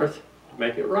put north to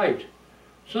make it right.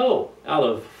 So, out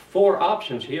of 4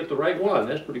 options, he hit the right one.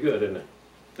 That's pretty good, isn't it?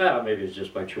 Ah, maybe it's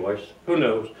just by choice. Who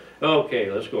knows? Okay,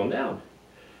 let's go on down.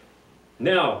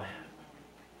 Now,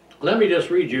 let me just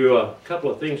read you a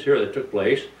couple of things here that took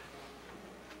place.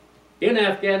 In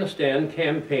Afghanistan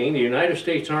campaign, the United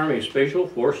States Army Special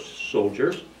Forces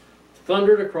soldiers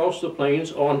thundered across the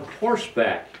plains on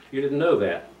horseback. You didn't know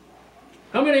that.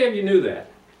 How many of you knew that?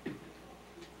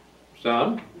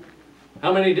 Some.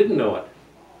 How many didn't know it?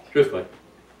 Truthfully.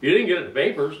 You didn't get it in the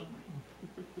papers.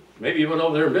 Maybe you went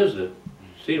over there and visited.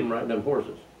 See them riding them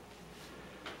horses.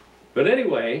 But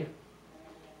anyway,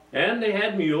 and they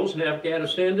had mules in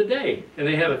Afghanistan today. And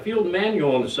they have a field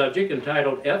manual on the subject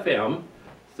entitled FM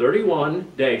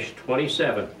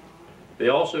 31-27. They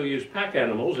also use pack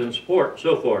animals in sport,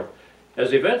 so forth.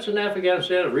 As events in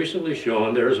Afghanistan have recently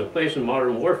shown, there is a place in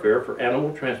modern warfare for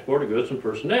animal transport of goods and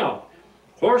personnel.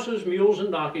 Horses, mules,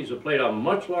 and donkeys have played a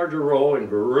much larger role in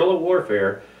guerrilla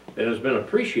warfare than has been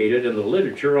appreciated in the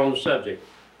literature on the subject.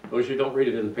 Those you don't read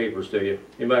it in the papers, do you?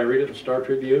 Anybody read it in the Star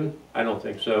Tribune? I don't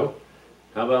think so.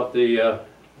 How about the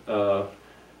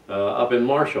up in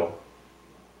Marshall,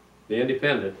 the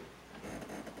Independent?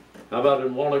 How about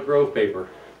in Walnut Grove paper?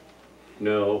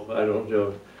 No, I don't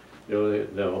know.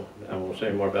 No, I won't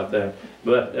say more about that.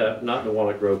 But not in the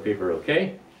Walnut Grove paper,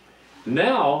 okay?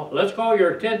 Now, let's call your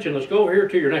attention. Let's go over here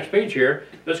to your next page here.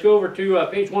 Let's go over to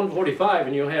page 145,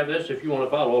 and you'll have this if you want to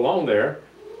follow along there.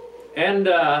 And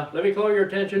let me call your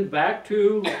attention back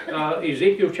to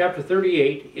Ezekiel chapter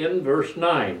 38 in verse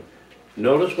 9.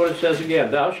 Notice what it says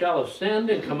again. Thou shalt ascend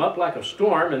and come up like a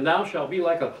storm, and thou shalt be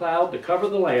like a cloud to cover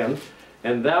the land,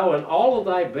 and thou and all of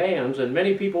thy bands and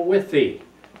many people with thee.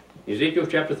 Ezekiel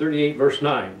chapter 38 verse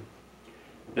 9.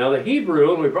 Now the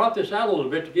Hebrew, and we brought this out a little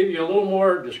bit to give you a little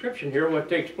more description here of what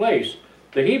takes place.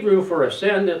 The Hebrew for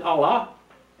ascend is Allah,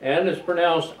 and it's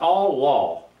pronounced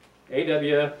Allah.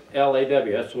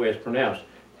 A-W-L-A-W, that's the way it's pronounced.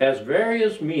 Has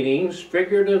various meanings,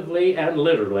 figuratively and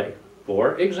literally.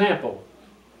 For example,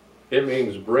 it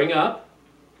means bring up,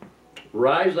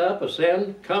 rise up,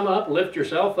 ascend, come up, lift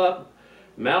yourself up,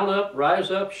 mount up,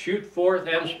 rise up, shoot forth,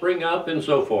 and spring up, and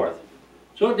so forth.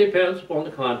 So it depends upon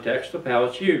the context of how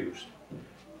it's used.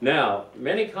 Now,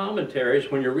 many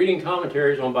commentaries, when you're reading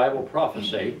commentaries on Bible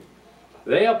prophecy,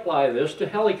 they apply this to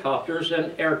helicopters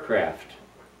and aircraft.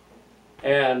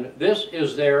 And this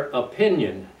is their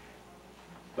opinion.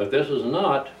 But this is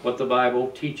not what the Bible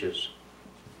teaches.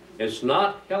 It's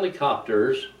not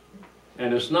helicopters,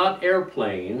 and it's not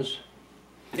airplanes,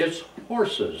 it's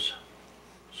horses.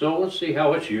 So let's see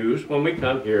how it's used when we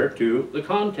come here to the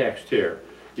context here,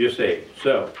 you see.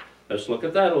 So let's look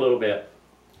at that a little bit.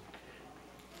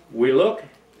 We look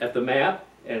at the map,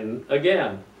 and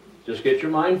again, just get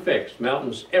your mind fixed.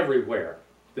 Mountains everywhere.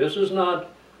 This is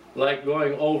not like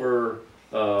going over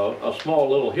a small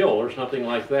little hill or something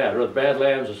like that, or the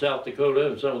Badlands of South Dakota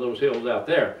and some of those hills out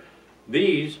there.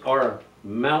 These are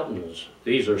mountains.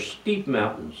 These are steep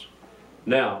mountains.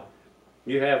 Now,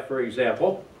 you have, for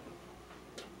example,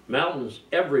 mountains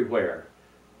everywhere.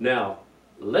 Now,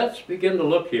 let's begin to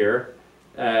look here.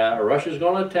 Russia's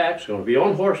going to attack. It's going to be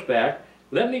on horseback.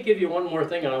 Let me give you one more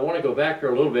thing, and I want to go back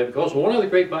here a little bit, because one of the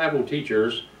great Bible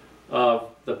teachers of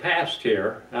the past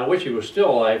here, I wish he was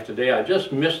still alive today. I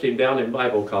just missed him down in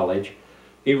Bible college.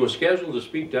 He was scheduled to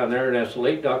speak down there, and that's the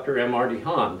late Dr. M.R.D.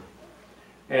 Hahn,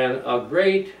 and a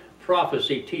great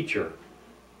prophecy teacher.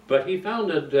 But he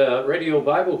founded Radio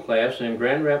Bible Class in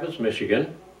Grand Rapids,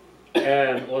 Michigan,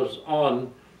 and was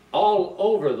on all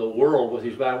over the world with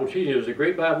his Bible teaching. He was a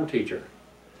great Bible teacher.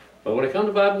 But when it comes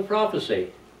to Bible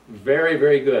prophecy, very,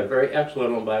 very good, very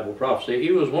excellent on Bible prophecy.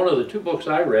 He was one of the 2 books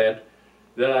I read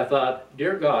that I thought,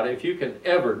 dear God, if you can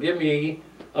ever give me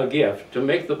a gift to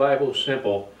make the Bible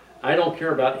simple, I don't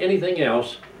care about anything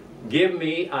else, give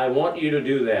me, I want you to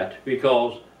do that,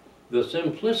 because the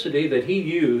simplicity that he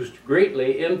used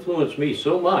greatly influenced me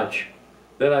so much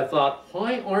that I thought,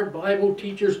 why aren't Bible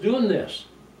teachers doing this?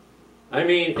 I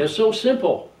mean, it's so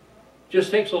simple.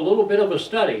 Just takes a little bit of a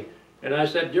study. And I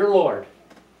said, dear Lord,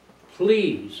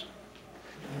 please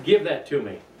give that to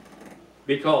me,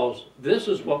 because this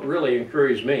is what really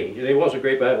encouraged me. And he was a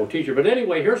great Bible teacher. But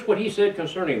anyway, here's what he said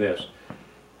concerning this.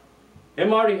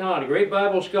 M.R.D. Hahn, a great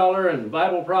Bible scholar and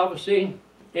Bible prophecy,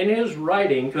 in his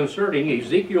writing concerning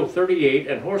Ezekiel 38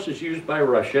 and horses used by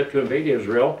Russia to invade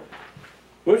Israel,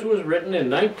 which was written in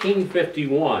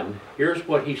 1951, here's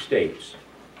what he states.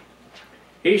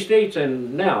 He states,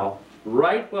 and now,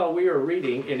 right while we are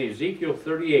reading in Ezekiel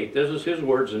 38, this is his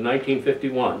words in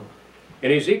 1951.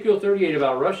 In Ezekiel 38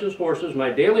 about Russia's horses, my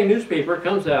daily newspaper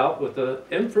comes out with the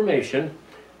information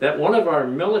that one of our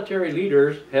military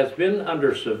leaders has been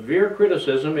under severe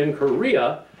criticism in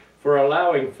Korea for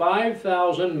allowing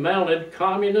 5,000 mounted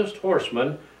communist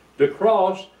horsemen to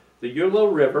cross the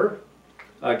Yula River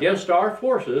against our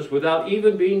forces without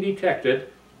even being detected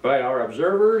by our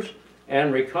observers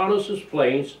and reconnaissance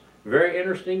planes. Very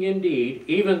interesting indeed,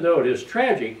 even though it is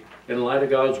tragic in light of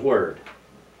God's Word.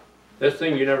 This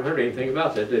thing, you never heard anything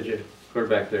about that, did you? Clear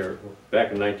back there,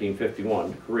 back in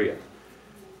 1951, Korea.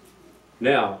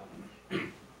 Now,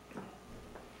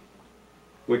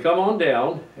 we come on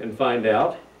down and find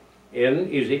out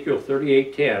in Ezekiel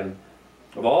 38:10,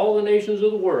 of all the nations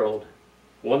of the world,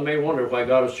 one may wonder why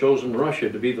God has chosen Russia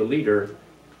to be the leader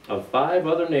of 5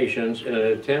 other nations in an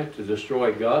attempt to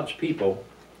destroy God's people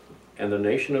and the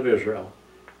nation of Israel.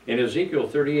 In Ezekiel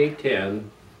 38:10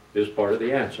 is part of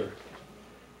the answer.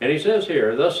 And he says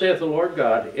here, thus saith the Lord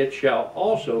God, it shall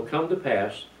also come to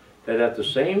pass that at the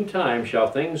same time shall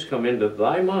things come into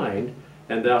thy mind,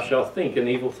 and thou shalt think an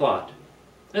evil thought.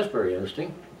 That's very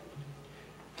interesting.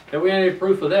 Have we any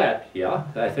proof of that? Yeah,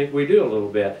 I think we do a little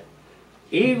bit.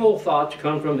 Evil thoughts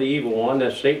come from the evil one,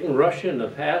 that Satan, Russia in the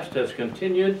past, has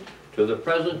continued to the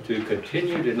present to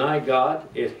continue to deny God.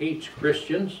 It hates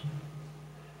Christians.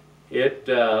 It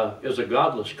is a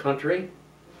godless country,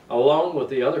 along with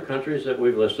the other countries that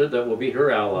we've listed that will be her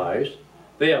allies.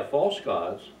 They have false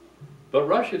gods, but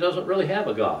Russia doesn't really have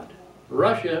a god.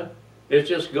 Russia is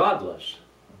just godless.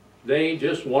 They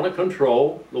just want to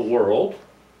control the world.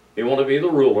 They want to be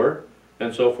the ruler,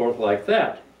 and so forth like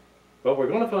that. But we're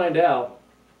going to find out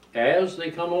as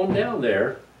they come on down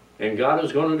there, and God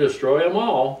is going to destroy them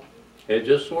all. It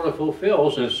just sort of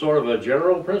fulfills, and it's sort of a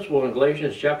general principle in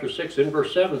Galatians chapter 6 and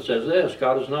verse 7 says this,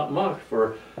 God is not mocked,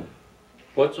 for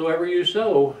whatsoever you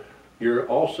sow, you're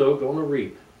also going to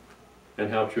reap. And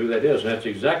how true that is. And that's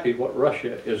exactly what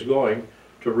Russia is going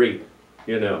to reap,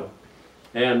 you know.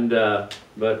 And,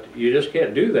 but you just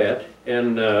can't do that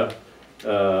and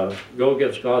go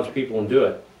against God's people and do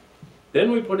it.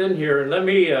 Then we put in here, and let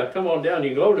me come on down. You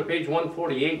can go to page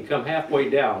 148 and come halfway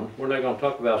down. We're not going to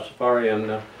talk about Safari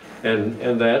and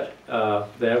that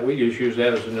we just use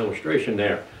that as an illustration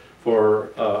there for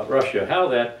Russia. How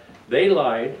that they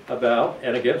lied about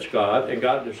and against God, and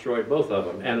God destroyed both of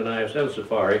them, Ananias and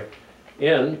Safari,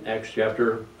 in Acts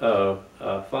chapter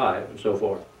 5 and so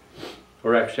forth,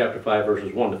 or Acts chapter 5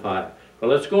 verses 1 to 5. But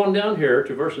let's go on down here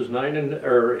to verses 9 and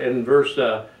in verse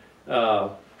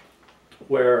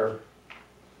where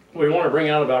we want to bring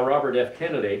out about Robert F.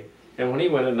 Kennedy, and when he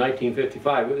went in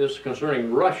 1955. This is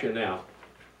concerning Russia now.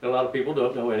 A lot of people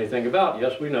don't know anything about.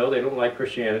 Yes, we know they don't like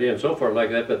Christianity and so forth like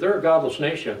that, but they're a godless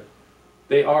nation.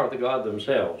 They are the God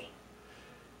themselves.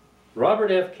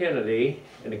 Robert F. Kennedy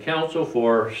and the Council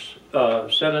for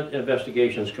Senate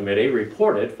Investigations Committee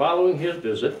reported following his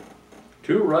visit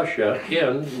to Russia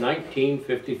in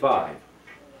 1955.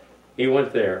 He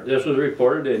went there. This was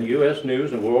reported in U.S.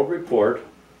 News and World Report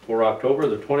for October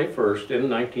the 21st in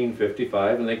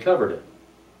 1955, and they covered it.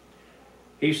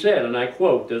 He said, and I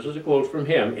quote, this is a quote from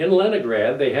him, in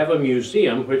Leningrad they have a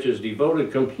museum which is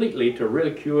devoted completely to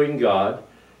ridiculing God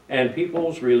and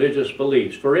people's religious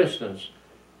beliefs. For instance,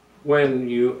 when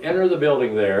you enter the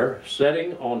building there,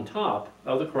 sitting on top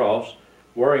of the cross,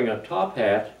 wearing a top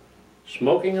hat,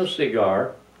 smoking a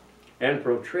cigar, and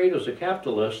portrayed as a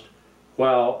capitalist,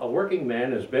 while a working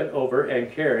man is bent over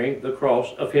and carrying the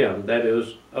cross of him, that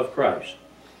is, of Christ.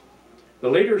 The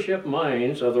leadership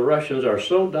minds of the Russians are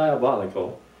so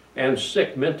diabolical and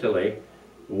sick mentally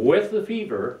with the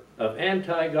fever of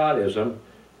anti-Godism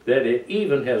that it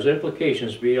even has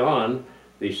implications beyond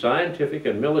the scientific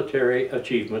and military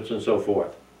achievements and so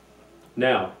forth.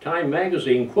 Now, Time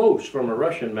magazine quotes from a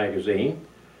Russian magazine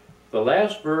the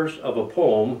last verse of a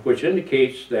poem which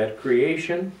indicates that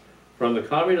creation from the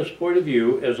communist point of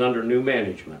view is under new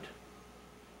management.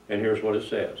 And here's what it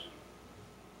says.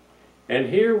 And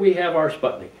here we have our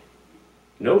Sputnik.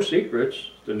 No secrets,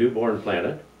 the newborn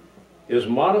planet, is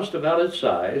modest about its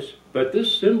size, but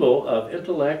this symbol of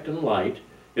intellect and light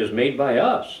is made by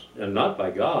us and not by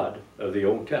God of the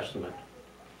Old Testament.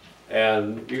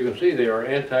 And you can see they are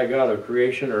anti-God of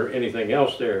creation or anything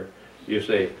else there, you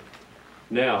see.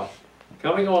 Now,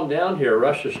 coming on down here,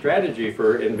 Russia's strategy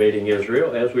for invading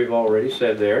Israel, as we've already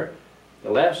said there,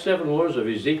 the last 7 words of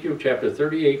Ezekiel chapter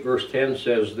 38 verse 10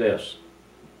 says this,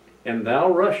 and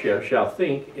thou, Russia, shalt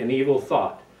think an evil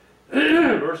thought.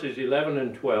 Verses 11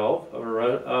 and 12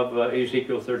 of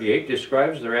Ezekiel 38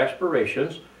 describes their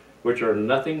aspirations, which are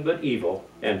nothing but evil.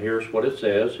 And here's what it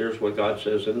says, here's what God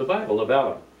says in the Bible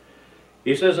about them.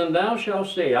 He says, and thou shalt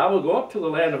say, I will go up to the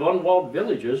land of unwalled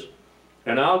villages,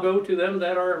 and I'll go to them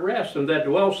that are at rest, and that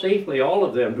dwell safely, all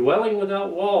of them, dwelling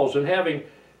without walls, and having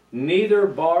neither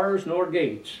bars nor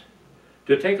gates,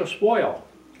 to take a spoil,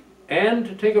 and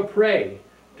to take a prey,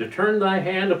 to turn thy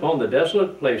hand upon the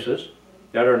desolate places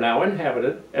that are now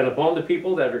inhabited, and upon the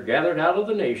people that are gathered out of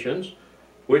the nations,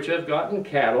 which have gotten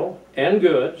cattle and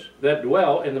goods that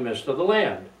dwell in the midst of the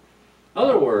land. In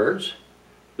other words,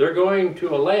 they're going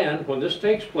to a land, when this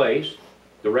takes place,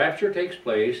 the rapture takes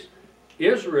place,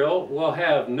 Israel will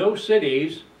have no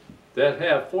cities that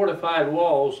have fortified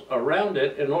walls around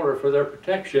it in order for their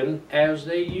protection as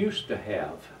they used to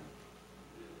have.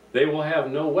 They will have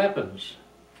no weapons.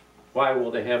 Why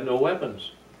will they have no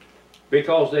weapons?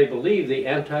 Because they believe the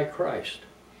Antichrist.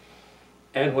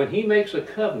 And when he makes a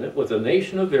covenant with the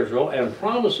nation of Israel and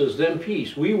promises them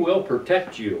peace, we will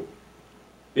protect you.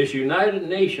 This United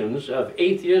Nations of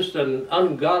atheists and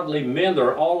ungodly men,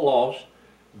 they're all lost,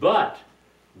 but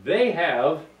They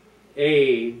have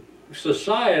a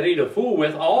society to fool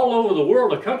with all over the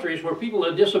world of countries where people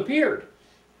have disappeared.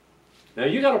 Now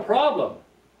you got a problem.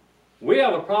 We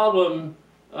have a problem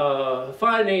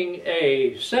finding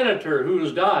a senator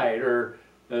who's died or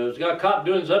has got caught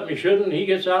doing something he shouldn't, and he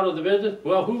gets out of the business.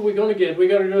 Well, who are we going to get? We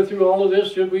got to go through all of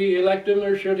this. Should we elect him,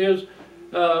 or should his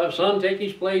son take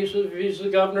his place if he's the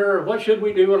governor, or what should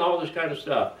we do, and all this kind of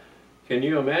stuff. Can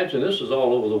you imagine? This is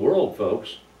all over the world,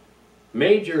 folks.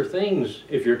 Major things.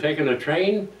 If you're taking a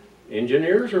train,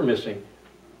 engineers are missing.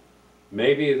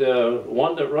 Maybe the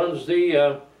one that runs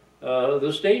the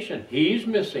station, he's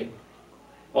missing.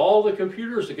 All the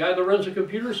computers, the guy that runs the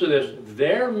computers to this,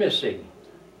 they're missing.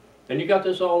 And you got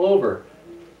this all over.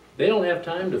 They don't have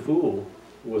time to fool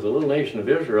with the little nation of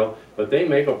Israel, but they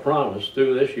make a promise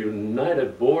through this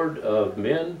united board of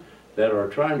men that are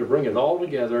trying to bring it all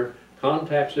together,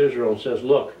 contacts Israel and says,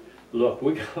 look,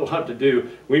 we got a lot to do.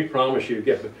 We promise you,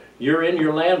 you're in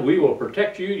your land, we will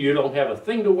protect you. You don't have a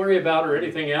thing to worry about or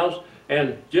anything else.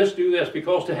 And just do this,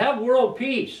 because to have world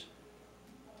peace,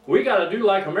 we got to do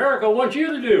like America wants you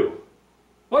to do.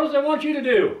 What does it want you to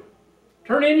do?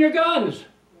 Turn in your guns.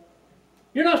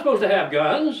 You're not supposed to have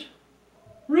guns.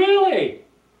 Really?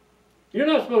 You're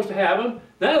not supposed to have them.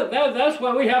 That's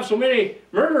why we have so many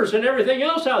murders and everything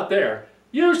else out there.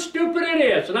 You stupid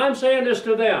idiots, and I'm saying this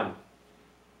to them.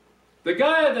 The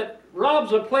guy that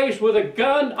robs a place with a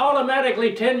gun,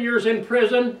 automatically 10 years in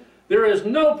prison. There is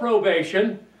no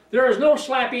probation. There is no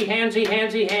slappy,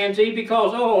 handsy,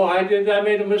 because, oh, I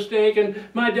made a mistake, and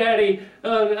my daddy,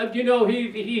 you know,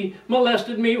 he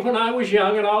molested me when I was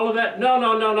young, and all of that.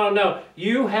 No.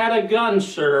 You had a gun,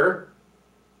 sir.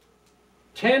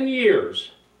 10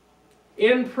 years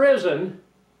in prison,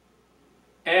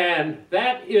 and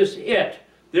that is it.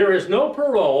 There is no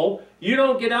parole. You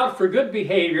don't get out for good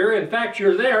behavior. In fact,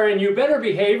 you're there, and you better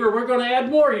behave, or we're going to add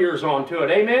more years onto it.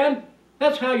 Amen?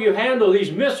 That's how you handle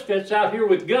these misfits out here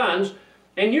with guns.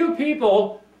 And you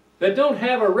people that don't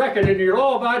have a record and you're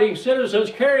law-abiding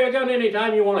citizens, carry a gun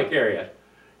anytime you want to carry it.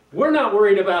 We're not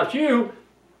worried about you,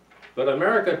 but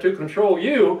America to control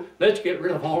you, let's get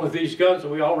rid of all of these guns,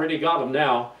 and we already got them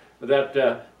now.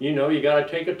 That, you know, you got to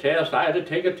take a test. I had to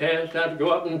take a test. I had to go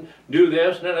up and do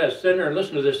this. And then I sit there and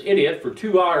listen to this idiot for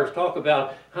 2 hours talk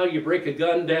about how you break a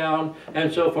gun down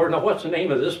and so forth. Now, what's the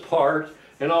name of this part?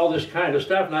 And all this kind of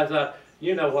stuff. And I thought,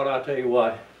 you know what, I'll tell you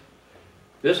what.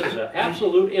 This is an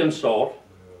absolute insult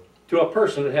to a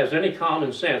person that has any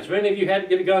common sense. If any of you had to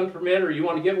get a gun permit or you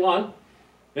want to get one,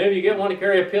 maybe you get one to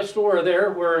carry a pistol or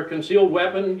there where a concealed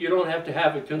weapon, you don't have to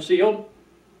have it concealed.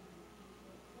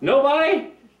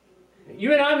 Nobody?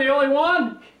 You and I'm the only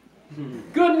one?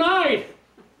 Good night.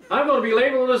 I'm going to be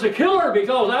labeled as a killer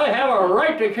because I have a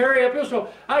right to carry a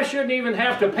pistol. I shouldn't even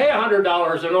have to pay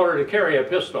 $100 in order to carry a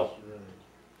pistol.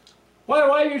 Why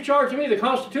are you charging me? The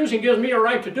Constitution gives me a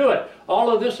right to do it.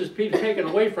 All of this is taken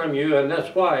away from you, and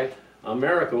that's why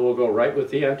America will go right with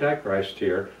the Antichrist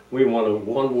here. We want a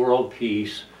one world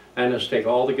peace, and let's take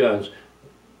all the guns.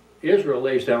 Israel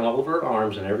lays down all of her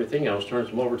arms and everything else, turns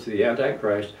them over to the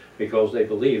Antichrist because they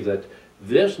believe that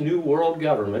this new world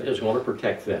government is going to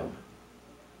protect them.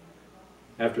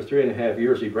 After 3.5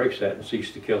 years, he breaks that and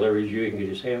seeks to kill every Jew he can get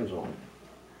his hands on.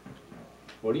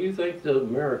 What do you think that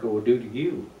America will do to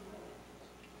you?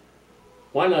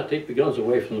 Why not take the guns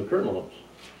away from the criminals?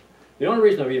 The only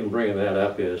reason I'm even bringing that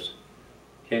up is,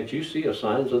 can't you see the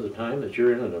signs of the time that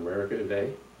you're in America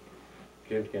today?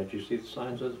 Can't you see the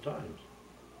signs of the times?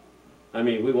 I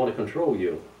mean, we want to control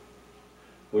you.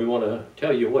 We want to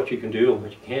tell you what you can do and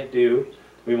what you can't do.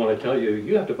 We want to tell you,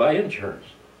 you have to buy insurance.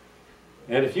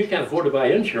 And if you can't afford to buy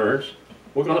insurance,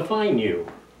 we're going to fine you.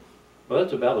 Well,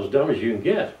 that's about as dumb as you can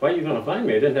get. Why are you going to fine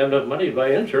me? I didn't have enough money to buy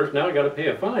insurance. Now I got to pay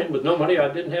a fine with no money I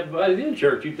didn't have to buy the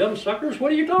insurance. You dumb suckers,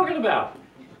 what are you talking about?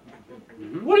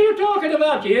 What are you talking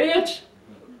about, you idiots?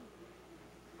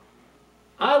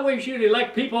 I wish you'd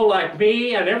elect people like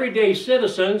me and everyday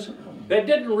citizens that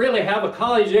didn't really have a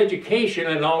college education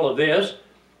and all of this,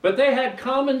 but they had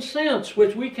common sense,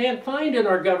 which we can't find in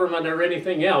our government or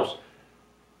anything else.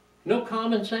 No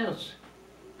common sense.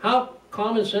 How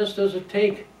common sense does it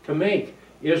take to make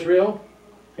Israel?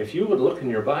 If you would look in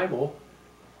your Bible,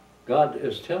 God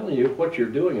is telling you what you're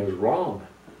doing is wrong.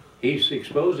 He's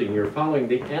exposing you're following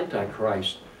the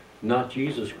Antichrist, not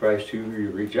Jesus Christ, who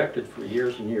you rejected for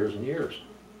years and years and years,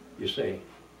 you see.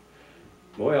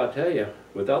 Boy, I'll tell you,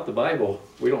 without the Bible,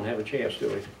 we don't have a chance, do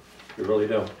we? We really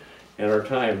don't. And our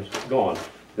time's gone.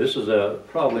 This is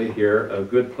probably here a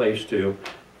good place to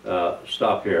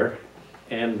stop here.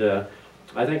 And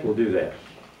I think we'll do that.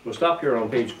 We'll stop here on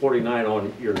page 49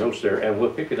 on your notes there, and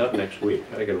we'll pick it up next week.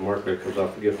 I got to mark it because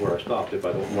I'll forget where I stopped if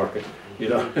I don't mark it, you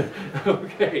know.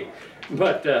 Okay,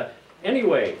 but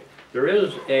anyway, there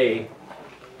is a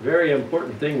very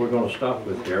important thing we're going to stop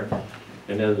with here,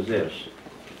 and that is this.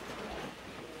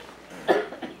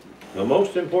 The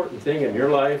most important thing in your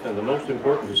life and the most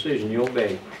important decision you'll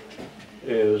make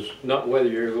is not whether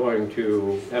you're going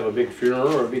to have a big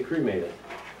funeral or be cremated,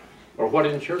 or what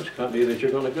insurance company that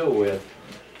you're going to go with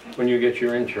when you get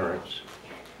your insurance.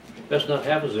 That's not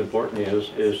half as important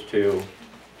as to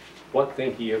what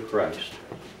think ye of Christ.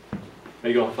 Are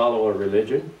you going to follow a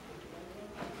religion?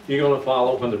 You're going to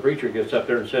follow when the preacher gets up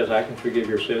there and says, I can forgive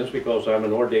your sins because I'm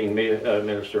an ordained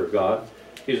minister of God.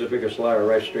 He's the biggest liar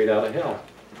right straight out of hell.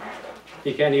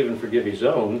 He can't even forgive his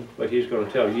own, but he's going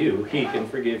to tell you he can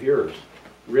forgive yours.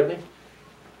 Really?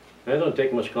 That doesn't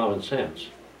take much common sense.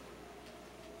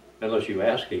 Unless you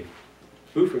ask him,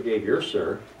 who forgave yours,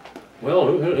 sir?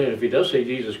 Well, if he does say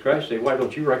Jesus Christ, say, why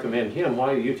don't you recommend him?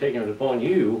 Why are you taking it upon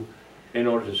you in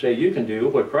order to say you can do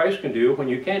what Christ can do when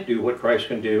you can't do what Christ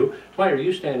can do? Why are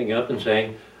you standing up and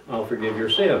saying, I'll forgive your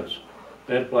sins?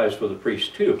 That applies for the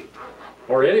priest too,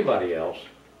 or anybody else,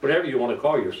 whatever you want to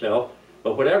call yourself.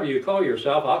 But whatever you call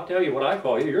yourself, I'll tell you what I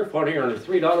call you. You're funny on a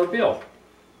 $3 bill.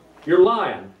 You're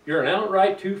lying. You're an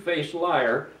outright two-faced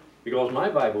liar, because my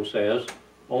Bible says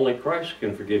only Christ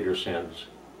can forgive your sins.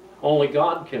 Only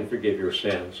God can forgive your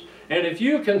sins. And if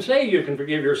you can say you can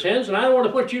forgive your sins, and I want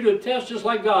to put you to a test just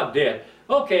like God did,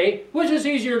 okay, which is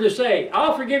easier to say,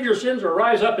 I'll forgive your sins or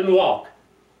rise up and walk?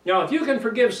 Now, if you can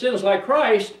forgive sins like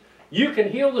Christ, you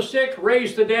can heal the sick,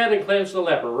 raise the dead, and cleanse the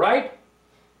leper, right?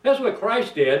 That's what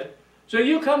Christ did. So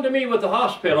you come to me with the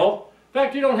hospital. In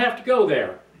fact, you don't have to go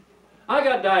there. I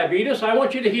got diabetes. I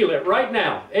want you to heal it right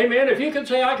now. Amen. If you can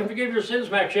say, I can forgive your sins,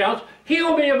 Max Younce,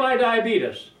 heal me of my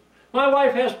diabetes. My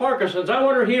wife has Parkinson's. I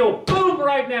want her healed. Boom,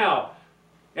 right now.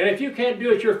 And if you can't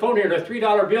do it, your phone here in a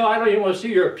 $3 bill, I don't even want to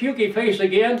see your pukey face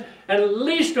again. And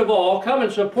least of all, come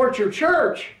and support your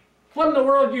church. What in the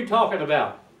world are you talking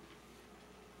about?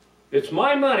 It's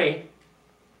my money.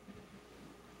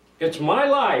 It's my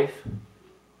life.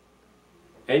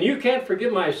 And you can't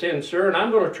forgive my sins, sir, and I'm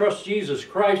going to trust Jesus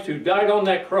Christ, who died on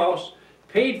that cross,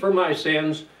 paid for my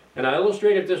sins, and I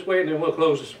illustrate it this way, and then we'll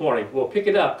close this morning. We'll pick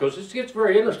it up, because this gets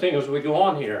very interesting as we go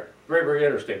on here. Very, very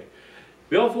interesting.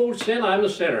 Billfold sin, I'm the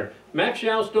sinner. Max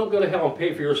Younce, don't go to hell and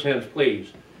pay for your sins,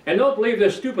 please. And don't believe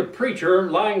this stupid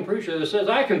preacher, lying preacher, that says,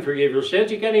 I can forgive your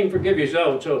sins. He can't even forgive his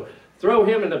own, so throw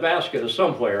him in the basket of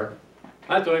somewhere.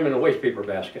 I throw him in a waste paper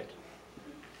basket.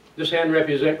 This hand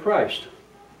represents Christ.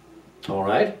 All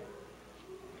right?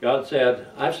 God said,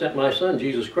 I've sent my son,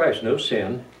 Jesus Christ, no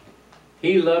sin.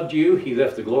 He loved you. He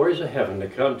left the glories of heaven to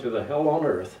come to the hell on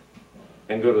earth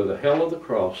and go to the hell of the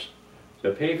cross to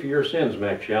pay for your sins,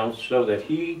 Max Younce, so that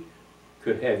he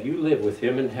could have you live with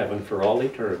him in heaven for all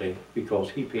eternity, because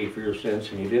he paid for your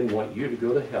sins and he didn't want you to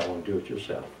go to hell and do it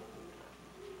yourself.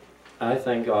 I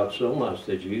thank God so much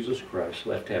that Jesus Christ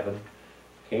left heaven,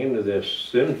 came to this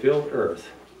sin-filled earth,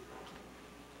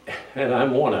 and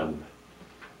I'm one of them,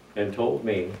 and told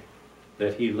me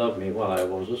that he loved me while I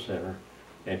was a sinner,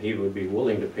 and he would be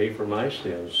willing to pay for my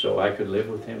sins so I could live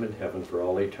with him in heaven for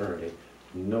all eternity.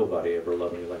 Nobody ever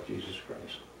loved me like Jesus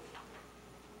Christ.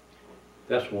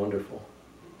 That's wonderful.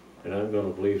 And I'm going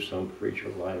to believe some preacher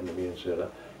lying to me and said,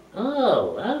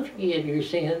 oh, I'll forgive your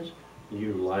sins.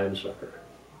 You lying sucker.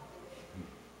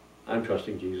 I'm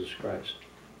trusting Jesus Christ.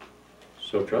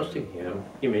 So trusting him,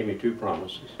 he made me two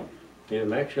promises. And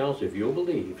Max Younce, if you'll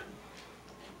believe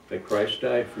that Christ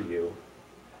died for you,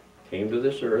 came to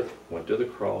this earth, went to the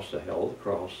cross, the hell of the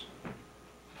cross,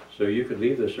 so you could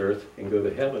leave this earth and go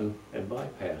to heaven and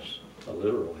bypass a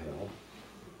literal hell,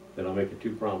 then I'll make you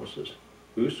two promises.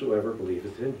 Whosoever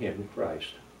believeth in him,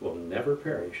 Christ, will never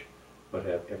perish, but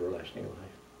have everlasting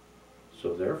life.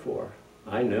 So therefore,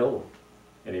 I know,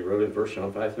 and he wrote in 1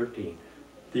 John 5:13,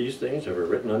 these things have I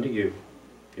written unto you,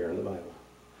 here in the Bible,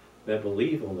 that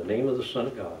believe on the name of the Son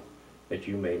of God, that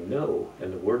you may know,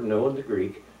 and the word know in the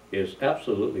Greek is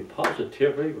absolutely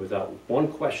positively, without one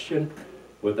question,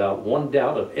 without one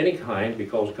doubt of any kind,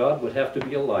 because God would have to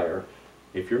be a liar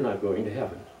if you're not going to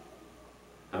heaven.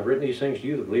 I've written these things to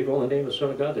you that believe on the name of the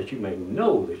Son of God, that you may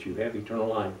know that you have eternal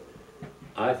life.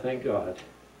 I thank God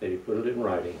that he put it in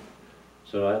writing,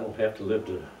 so I don't have to live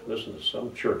to listen to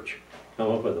some church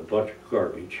come up with a bunch of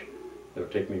garbage that'll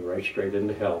take me right straight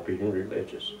into hell being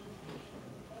religious.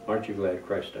 Aren't you glad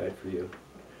Christ died for you?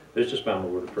 Let's just bow in a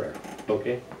word of prayer,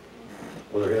 okay?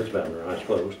 With our heads bowed and our eyes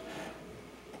closed.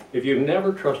 If you've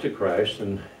never trusted Christ,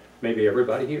 and maybe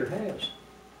everybody here has,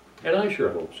 and I sure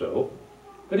hope so,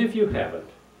 but if you haven't,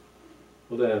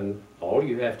 well then, all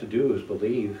you have to do is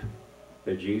believe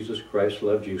that Jesus Christ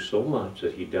loved you so much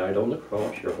that he died on the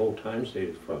cross, your whole time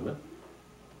saved from it.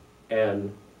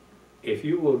 And if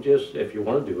you will just, if you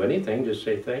want to do anything, just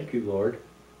say, thank you, Lord.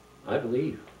 I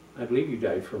believe. I believe you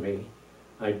died for me.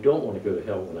 I don't want to go to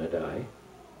hell when I die.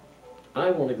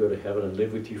 I want to go to heaven and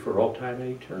live with you for all time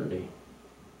and eternity.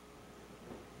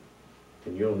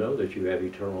 And you'll know that you have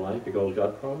eternal life because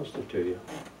God promised it to you.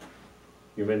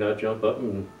 You may not jump up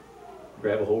and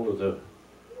grab a hold of the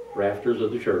rafters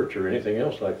of the church or anything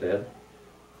else like that.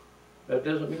 That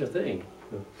doesn't mean a thing.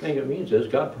 The thing it means is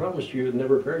God promised you would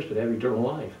never perish but have eternal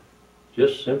life.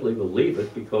 Just simply believe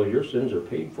it because your sins are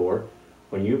paid for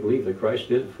when you believe that Christ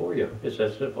did it for you. It's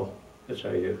that simple. That's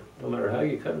how you, no matter how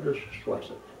you cut it or slice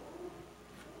it.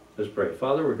 Let's pray.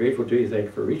 Father, we're grateful to you. Thank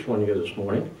you for each one of you this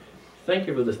morning. Thank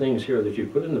you for the things here that you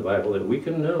put in the Bible that we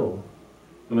can know.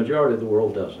 The majority of the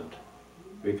world doesn't,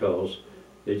 because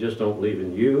they just don't believe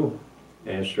in you,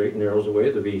 and straight and narrow's the way.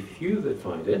 There'll be few that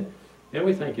find it. And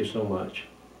we thank you so much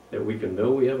that we can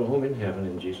know we have a home in heaven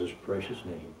in Jesus' precious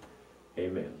name.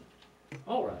 Amen.